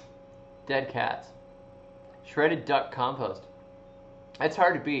 Dead cats. Shredded duck compost. That's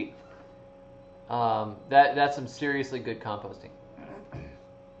hard to beat. That's some seriously good composting.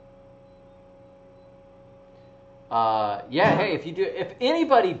 Hey, if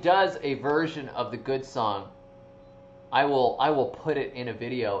anybody does a version of the good song, I will put it in a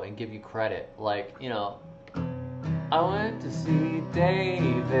video and give you credit. Like, I went to see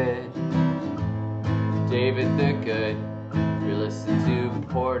David the Good. We listened to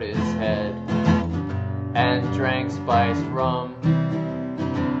Portishead and drank spiced rum.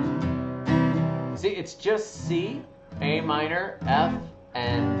 See, it's just C, A minor, F,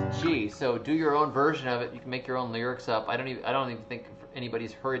 and G. So do your own version of it. You can make your own lyrics up. I don't even think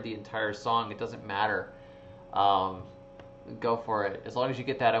anybody's heard the entire song. It doesn't matter. Go for it. As long as you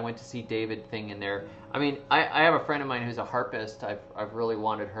get that "I went to see David" thing in there. I mean, I have a friend of mine who's a harpist. I've really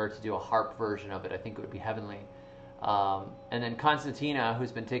wanted her to do a harp version of it. I think it would be heavenly. And then Constantina,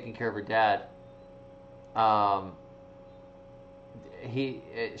 who's been taking care of her dad,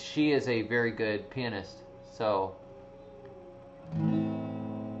 she is a very good pianist. So,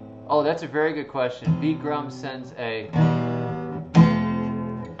 oh, that's a very good question. V Grum sends a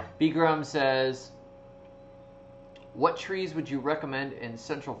Bigrum says, what trees would you recommend in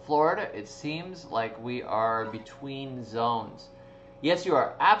Central Florida? It seems like we are between zones. Yes, you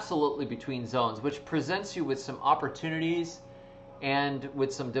are absolutely between zones, which presents you with some opportunities and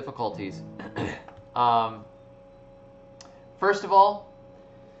with some difficulties. First of all,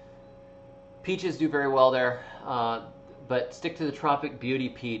 peaches do very well there, but stick to the Tropic Beauty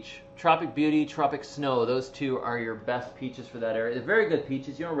peach. Tropic Beauty, Tropic Snow, those two are your best peaches for that area. They're very good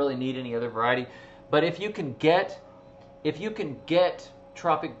peaches. You don't really need any other variety. But if you can get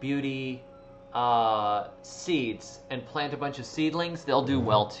Tropic Beauty seeds and plant a bunch of seedlings, they'll do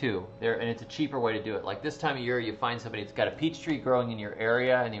well too. And it's a cheaper way to do it. Like this time of year, you find somebody that's got a peach tree growing in your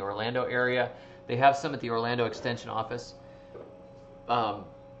area, in the Orlando area. They have some at the Orlando Extension office.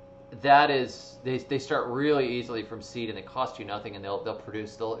 They start really easily from seed, and they cost you nothing, and they'll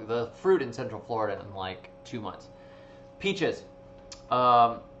produce the fruit in Central Florida in like 2 months. Peaches.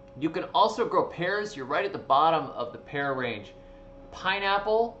 You can also grow pears. You're right at the bottom of the pear range.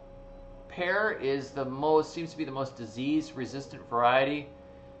 Pineapple pear seems to be the most disease-resistant variety.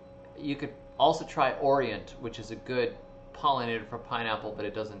 You could also try Orient, which is a good pollinator for pineapple, but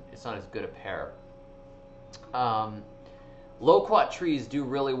it's not as good a pear. Loquat trees do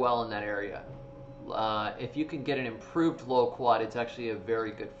really well in that area. If you can get an improved loquat, it's actually a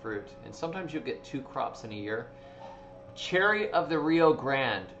very good fruit. And sometimes you'll get 2 crops in a year. Cherry of the Rio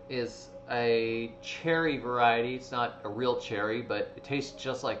Grande is a cherry variety. It's not a real cherry, but it tastes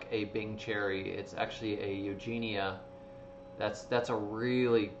just like a Bing cherry. It's actually a Eugenia. That's a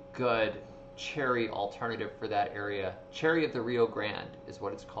really good cherry alternative for that area. Cherry of the Rio Grande is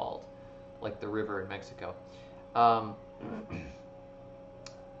what it's called, like the river in Mexico.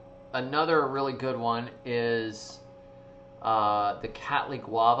 Another really good one is the Cattleya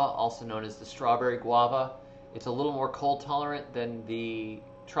guava, also known as the strawberry guava. It's a little more cold tolerant than the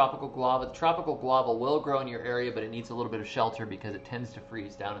tropical guava. The tropical guava will grow in your area, but it needs a little bit of shelter because it tends to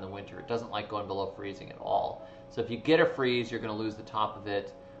freeze down in the winter. It doesn't like going below freezing at all. So if you get a freeze, you're going to lose the top of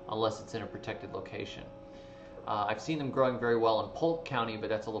it unless it's in a protected location. I've seen them growing very well in Polk County, but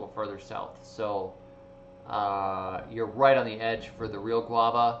that's a little further south. So you're right on the edge for the real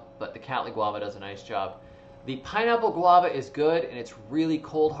guava, but the Cattleya guava does a nice job. The pineapple guava is good, and it's really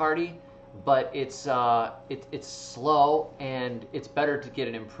cold hardy, but it's slow, and it's better to get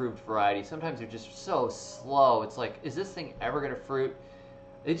an improved variety. Sometimes they're just so slow. It's like, is this thing ever going to fruit?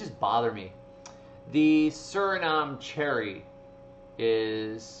 They just bother me. The Suriname cherry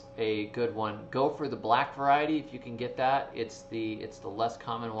is a good one. Go for the black variety if you can get that. It's the less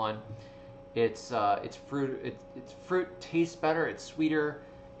common one. It's fruit tastes better. It's sweeter,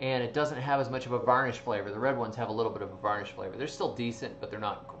 and it doesn't have as much of a varnish flavor. The red ones have a little bit of a varnish flavor. They're still decent, but they're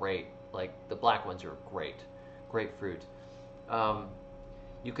not great. Like the black ones are great fruit.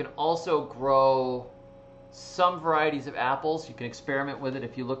 You can also grow some varieties of apples. You can experiment with it.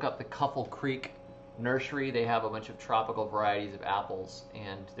 If you look up the Cuffle Creek Nursery, they have a bunch of tropical varieties of apples,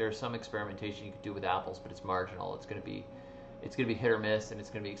 and there's some experimentation you can do with apples, but it's marginal. It's going to be hit or miss, and it's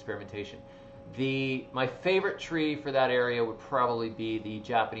going to be experimentation. My favorite tree for that area would probably be the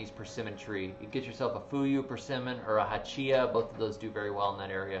Japanese persimmon tree. You get yourself a Fuyu persimmon or a Hachia. Both of those do very well in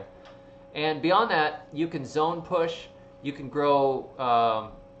that area. And beyond that, you can zone push. You can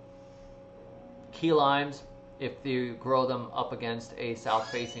grow key limes. If you grow them up against a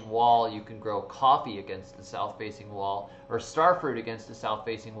south-facing wall, you can grow coffee against the south-facing wall, or starfruit against the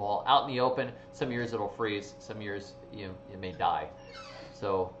south-facing wall. Out in the open, some years it'll freeze, some years it may die.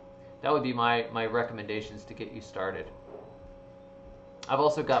 So that would be my recommendations to get you started. I've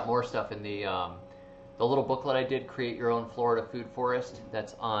also got more stuff in the little booklet I did, Create Your Own Florida Food Forest.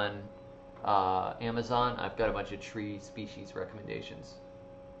 That's on Amazon. I've got a bunch of tree species recommendations.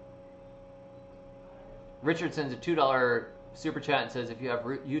 Richard sends a $2 super chat and says, if you have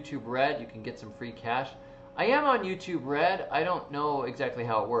YouTube Red, you can get some free cash. I am on YouTube Red. I don't know exactly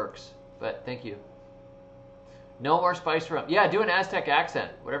how it works, but thank you. No more spice rum. Yeah, do an Aztec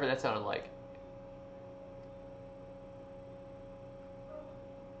accent, whatever that sounded like.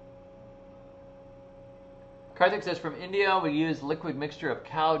 Karthik says, from India, we use liquid mixture of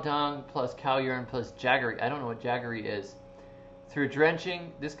cow dung plus cow urine plus jaggery. I don't know what jaggery is. Through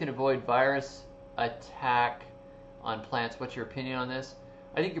drenching, this can avoid virus attack on plants. What's your opinion on this?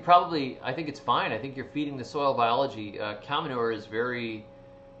 I think it's fine. I think you're feeding the soil biology. Cow manure is very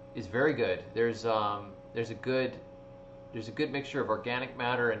good. There's a good mixture of organic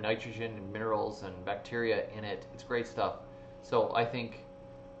matter and nitrogen and minerals and bacteria in it. It's great stuff. So I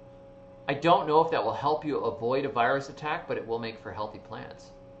don't know if that will help you avoid a virus attack, but it will make for healthy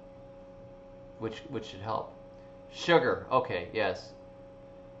plants, which should help. Sugar, okay, yes.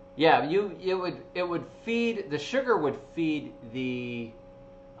 Yeah, it would feed the sugar would feed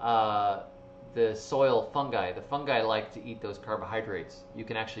uh, the soil fungi. The fungi like to eat those carbohydrates. You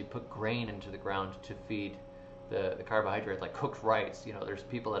can actually put grain into the ground to feed the carbohydrates, like cooked rice. You know, there's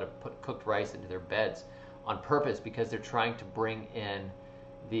people that have put cooked rice into their beds on purpose because they're trying to bring in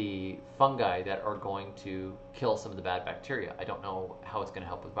the fungi that are going to kill some of the bad bacteria. I don't know how it's going to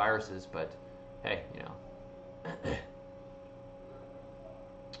help with viruses, but hey, you know.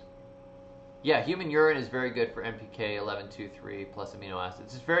 Yeah, human urine is very good for NPK 1123 plus amino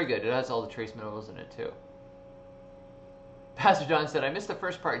acids. It's very good. It has all the trace minerals in it too. Pastor John said, I missed the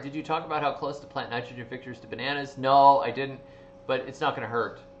first part. Did you talk about how close to plant nitrogen fixtures to bananas? No, I didn't, but it's not going to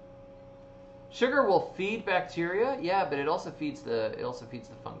hurt. Sugar will feed bacteria, yeah, but it also feeds the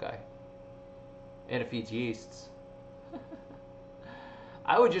fungi, and it feeds yeasts.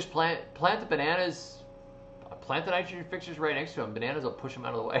 I would just plant the bananas, plant the nitrogen fixtures right next to them. Bananas will push them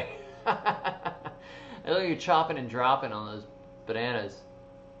out of the way. And look, you're chopping and dropping on those bananas.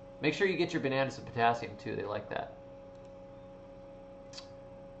 Make sure you get your bananas some potassium too. They like that.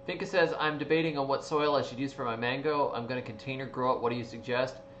 Finka says, I'm debating on what soil I should use for my mango. I'm going to container grow it. What do you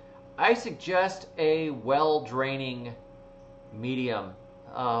suggest? I suggest a well-draining medium.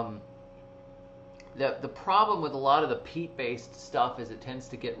 The problem with a lot of the peat-based stuff is it tends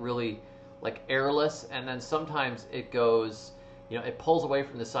to get really like airless, and then sometimes it goes, you know, it pulls away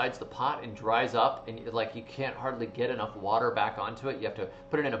from the sides of the pot and dries up, and like you can't hardly get enough water back onto it. You have to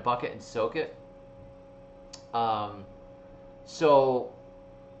put it in a bucket and soak it. So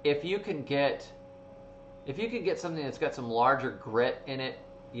if you can get something that's got some larger grit in it,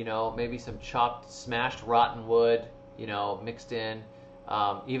 you know, maybe some chopped, smashed rotten wood, you know, mixed in,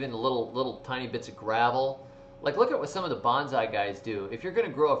 even little tiny bits of gravel. Like, look at what some of the bonsai guys do. If you're going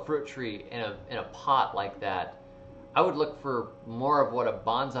to grow a fruit tree in a pot like that, I would look for more of what a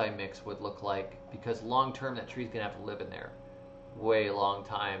bonsai mix would look like, because long term that tree's going to have to live in there way long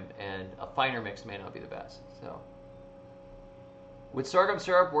time, and a finer mix may not be the best. So, would sorghum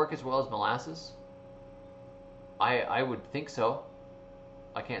syrup work as well as molasses? I would think so.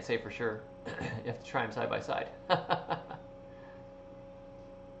 I can't say for sure. You have to try them side by side.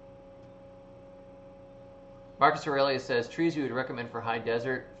 Marcus Aurelius says, trees you would recommend for high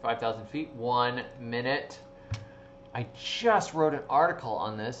desert, 5,000 feet, 1 minute. I just wrote an article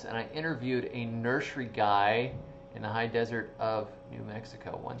on this, and I interviewed a nursery guy in the high desert of New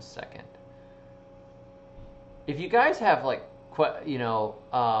Mexico. 1 second. If you guys have, like, you know,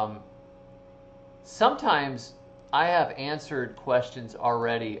 sometimes I have answered questions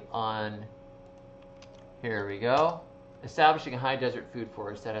already on, here we go, establishing a high desert food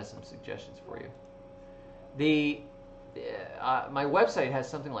forest. That has some suggestions for you. My website has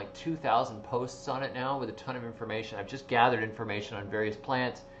something like 2,000 posts on it now with a ton of information. I've just gathered information on various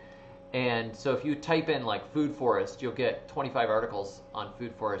plants. And so if you type in like food forest, you'll get 25 articles on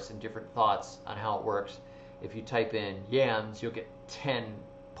food forests and different thoughts on how it works. If you type in yams, you'll get 10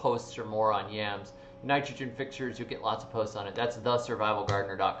 posts or more on yams. Nitrogen fixtures, you'll get lots of posts on it. That's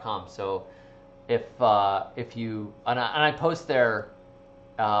thesurvivalgardener.com. So if you, and I post there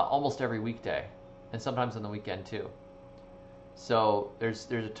almost every weekday, and sometimes on the weekend too. So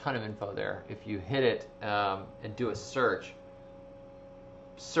there's a ton of info there. If you hit it and do a search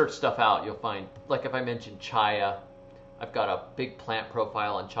stuff out, you'll find, like if I mentioned chaya, I've got a big plant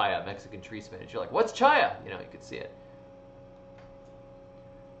profile on chaya, Mexican tree spinach. You're like, what's chaya? You know, you could see it.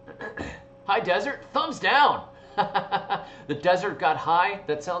 High desert, thumbs down. The desert got high.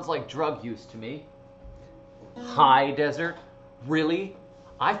 That sounds like drug use to me. High desert, really?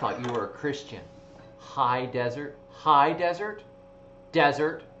 I thought you were a Christian. High desert,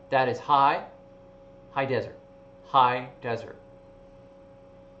 desert, that is high, high desert, high desert,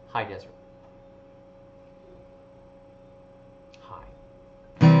 high desert, high.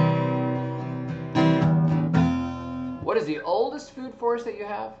 What is the oldest food forest that you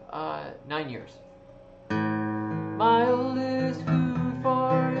have? 9 years. My oldest food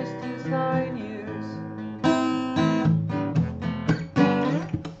forest is 9 years.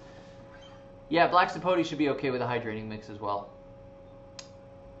 Yeah, black sapote should be okay with a hydrating mix as well.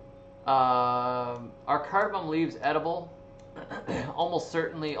 Are cardamom leaves edible? Almost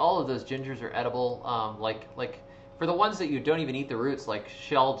certainly. All of those gingers are edible. Like for the ones that you don't even eat the roots, like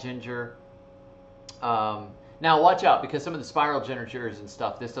shell ginger. Now watch out, because some of the spiral gingers and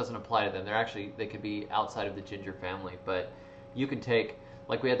stuff, this doesn't apply to them. They could be outside of the ginger family, but you can take,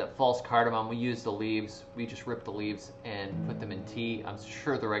 like we had that false cardamom, we used the leaves, we just ripped the leaves and put them in tea. I'm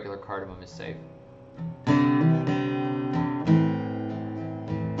sure the regular cardamom is safe.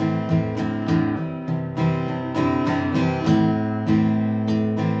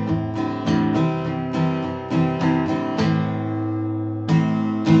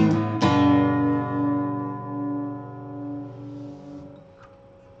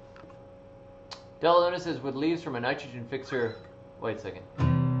 Della Luna says, with leaves from a nitrogen fixer. Wait a second.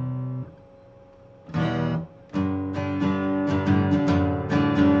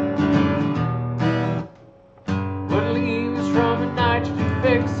 Would leaves from a nitrogen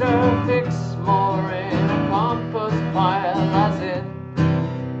fixer fix more in a compost pile as it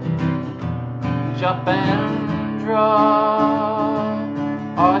chop and draw?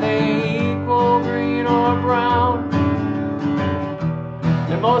 Are they equal green or brown?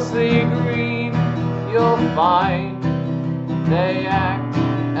 They're mostly green, you'll find. They act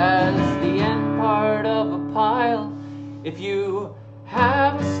as the end part of a pile. If you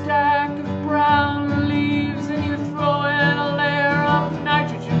have a stack of brown leaves and you throw in a layer of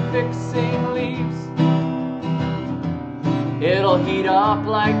nitrogen-fixing leaves, it'll heat up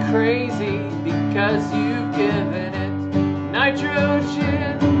like crazy because you've given it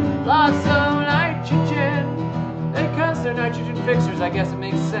nitrogen, lots of nitrogen. Because they're nitrogen fixers, I guess it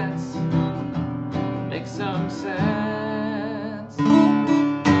makes sense. Makes some sense.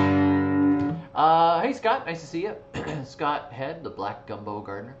 Hey Scott, nice to see you. Scott Head, the Black Gumbo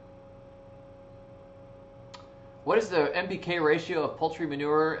Gardener. What is the NPK ratio of poultry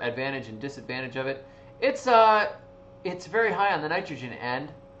manure, advantage and disadvantage of it? It's very high on the nitrogen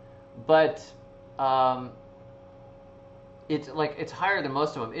end, but it's higher than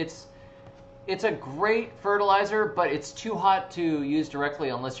most of them. It's a great fertilizer, but it's too hot to use directly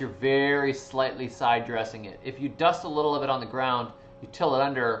unless you're very slightly side dressing it. If you dust a little of it on the ground, you till it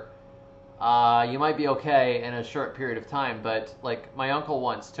under, you might be okay in a short period of time. But like my uncle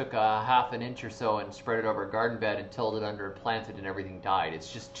once took a half an inch or so and spread it over a garden bed and tilled it under and planted, and everything died.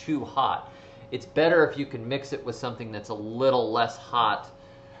 It's just too hot. It's better if you can mix it with something that's a little less hot,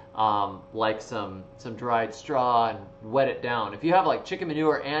 like some dried straw, and wet it down. If you have like chicken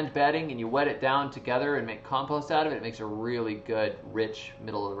manure and bedding and you wet it down together and make compost out of it, it makes a really good, rich,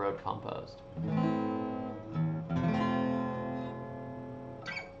 middle-of-the-road compost.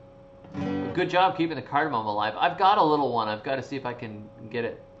 Good job keeping the cardamom alive. I've got a little one. I've got to see if I can get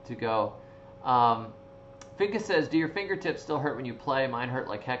it to go. Finka says, do your fingertips still hurt when you play? Mine hurt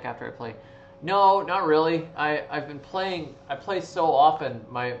like heck after I play. No, not really. I've been playing. I play so often.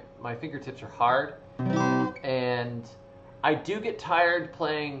 My fingertips are hard, and I do get tired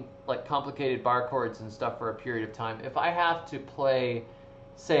playing like complicated bar chords and stuff for a period of time. If I have to play,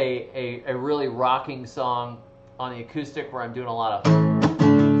 say, a really rocking song on the acoustic where I'm doing a lot of,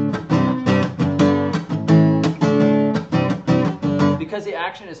 because the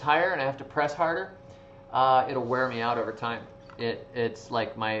action is higher and I have to press harder, it'll wear me out over time. It's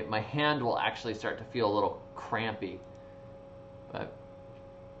like my hand will actually start to feel a little crampy. But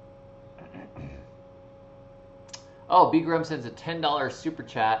oh, B Grum sends a $10 super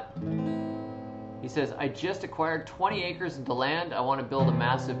chat. He says, I just acquired 20 acres into land. I want to build a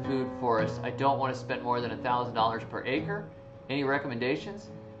massive food forest. I don't want to spend more than $1,000 per acre. Any recommendations?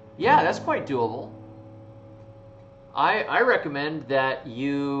 Yeah, that's quite doable. I recommend that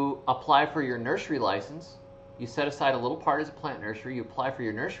you apply for your nursery license. You set aside a little part as a plant nursery, you apply for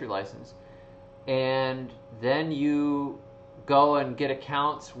your nursery license, and then you go and get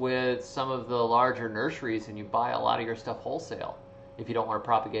accounts with some of the larger nurseries and you buy a lot of your stuff wholesale if you don't want to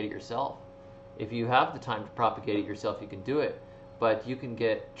propagate it yourself. If you have the time to propagate it yourself, you can do it, but you can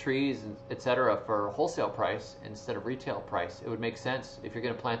get trees, etc. for wholesale price instead of retail price. It would make sense. If you're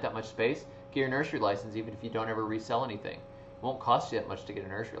going to plant that much space, get your nursery license even if you don't ever resell anything. It won't cost you that much to get a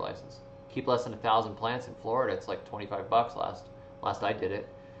nursery license. Keep less than 1,000 plants in Florida. It's like $25 last I did it,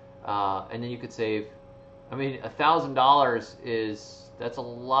 and then you could save. I mean, $1,000 that's a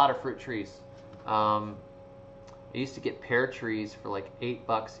lot of fruit trees. I used to get pear trees for like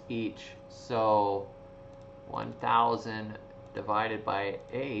 $8 each. So 1,000 divided by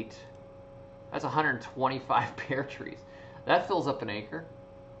 8, that's 125 pear trees. That fills up an acre.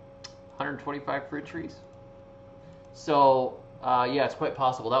 125 fruit trees. So. Yeah, it's quite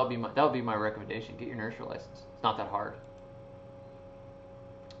possible. That would be my recommendation. Get your nursery license. It's not that hard.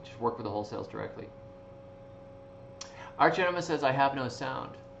 Just work with the wholesales directly. Arch Enema says, I have no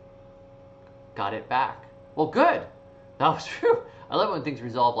sound. Got it back. Well, good. That was true. I love when things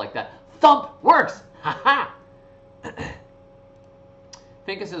resolve like that. Thump works. Ha ha.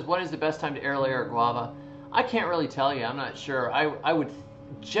 Finka says, when is the best time to air layer a guava? I can't really tell you. I'm not sure. I would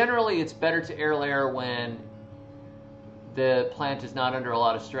generally, it's better to air layer when the plant is not under a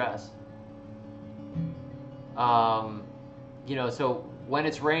lot of stress. So when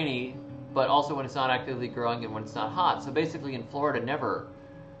it's rainy, but also when it's not actively growing and when it's not hot. So basically in Florida, never.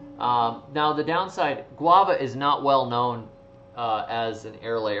 Now the downside, guava is not well known as an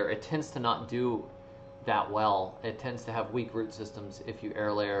air layer. It tends to not do that well. It tends to have weak root systems if you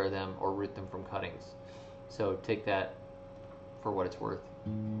air layer them or root them from cuttings. So take that for what it's worth.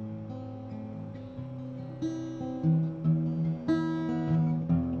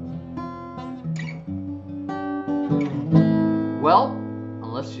 Well,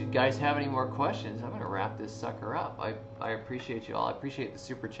 unless you guys have any more questions, I'm going to wrap this sucker up. I appreciate you all. I appreciate the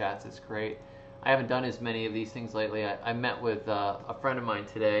super chats. It's great. I haven't done as many of these things lately. I met with a friend of mine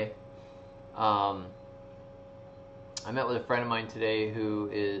today. I met with a friend of mine today who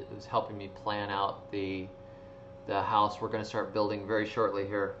is helping me plan out the house we're going to start building very shortly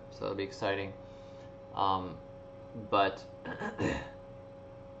here, so it'll be exciting. But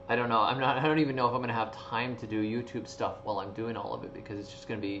I don't know. I don't even know if I'm going to have time to do YouTube stuff while I'm doing all of it, because it's just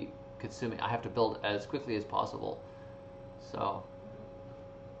going to be consuming. I have to build as quickly as possible. So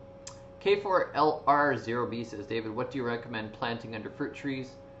K4LR0B says, David, what do you recommend planting under fruit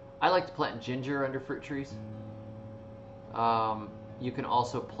trees? I like to plant ginger under fruit trees. You can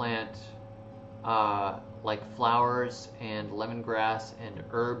also plant like flowers and lemongrass and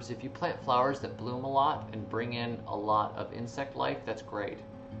herbs. If you plant flowers that bloom a lot and bring in a lot of insect life, that's great.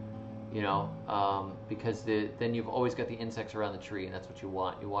 You know, because then you've always got the insects around the tree, and that's what you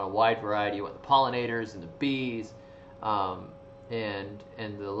want. You want a wide variety. You want the pollinators and the bees, and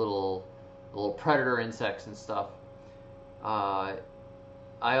the little predator insects and stuff. I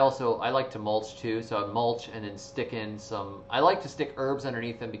like to mulch too, so I mulch and then stick in some. I like to stick herbs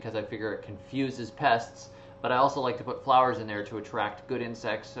underneath them because I figure it confuses pests. But I also like to put flowers in there to attract good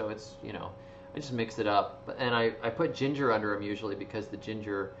insects. So it's, you know, I just mix it up. And I put ginger under them usually because the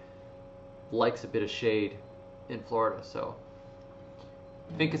ginger likes a bit of shade in Florida. So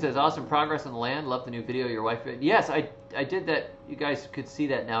Finka says, awesome progress on the land. Love the new video your wife did. Yes, I did that. You guys could see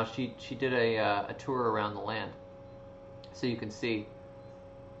that now. She did a tour around the land, so you can see.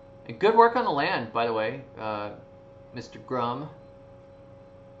 And good work on the land, by the way, Mr. Grum.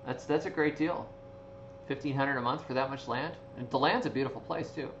 That's a great deal. $1,500 a month for that much land, and the land's a beautiful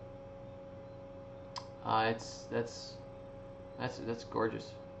place too. That's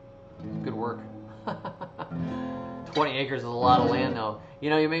gorgeous. Good work. 20 acres is a lot of land, though.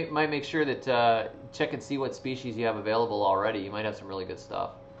 You know, you might make sure that check and see what species you have available already. You might have some really good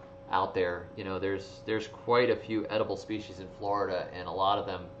stuff out there. You know, there's quite a few edible species in Florida, and a lot of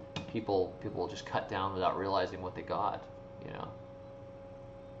them people will just cut down without realizing what they got. You know.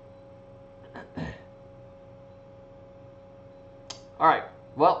 All right.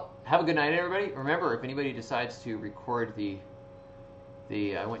 Well, have a good night, everybody. Remember, if anybody decides to record the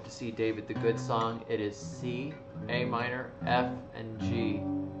I went to see David the Good song, it is C, A minor, F, and G.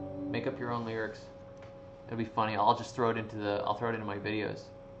 Make up your own lyrics. It'll be funny. I'll throw it into my videos.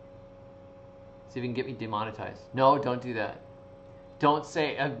 See if you can get me demonetized. No, don't do that. Don't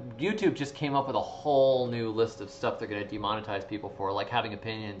say YouTube just came up with a whole new list of stuff they're going to demonetize people for, like having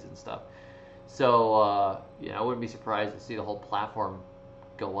opinions and stuff. So yeah, I wouldn't be surprised to see the whole platform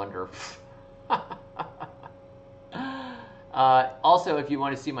go under. Also, if you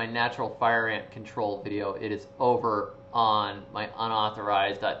want to see my natural fire ant control video, it is over on my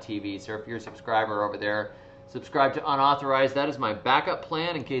unauthorized.tv. So if you're a subscriber over there, subscribe to unauthorized. That is my backup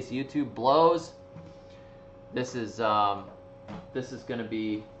plan in case YouTube blows. This is going to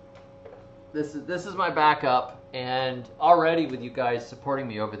be this is my backup, and already with you guys supporting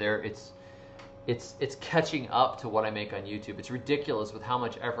me over there, it's catching up to what I make on YouTube. It's ridiculous with how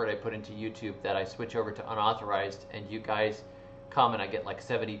much effort I put into YouTube that I switch over to unauthorized, and you guys come and I get like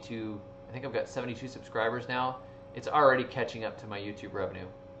 72, I think I've got 72 subscribers now. It's already catching up to my YouTube revenue.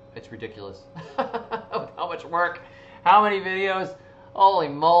 It's ridiculous. How much work, how many videos, holy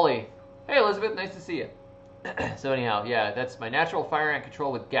moly. Hey Elizabeth, nice to see you. So anyhow, yeah, that's my natural fire ant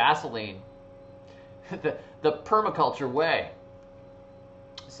control with gasoline. the permaculture way.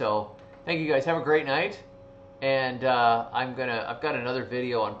 So thank you guys. Have a great night. And I've got another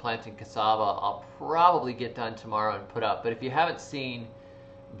video on planting cassava. I'll probably get done tomorrow and put up. But if you haven't seen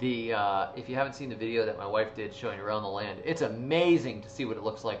the video that my wife did showing around the land, it's amazing to see what it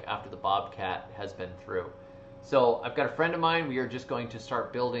looks like after the bobcat has been through. So I've got a friend of mine. We are just going to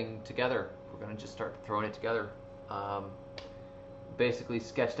start building together. We're going to just start throwing it together. Basically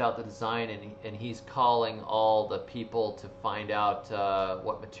sketched out the design, and he's calling all the people to find out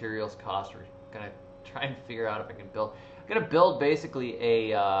what materials cost. We're going to try and figure out if I can build. I'm going to build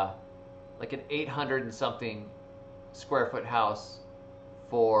basically like an 800 and something square foot house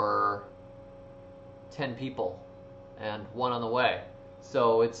for 10 people, and one on the way.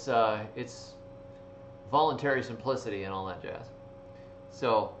 So it's voluntary simplicity and all that jazz.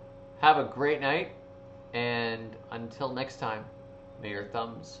 So have a great night, and until next time, may your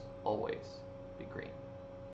thumbs always be green.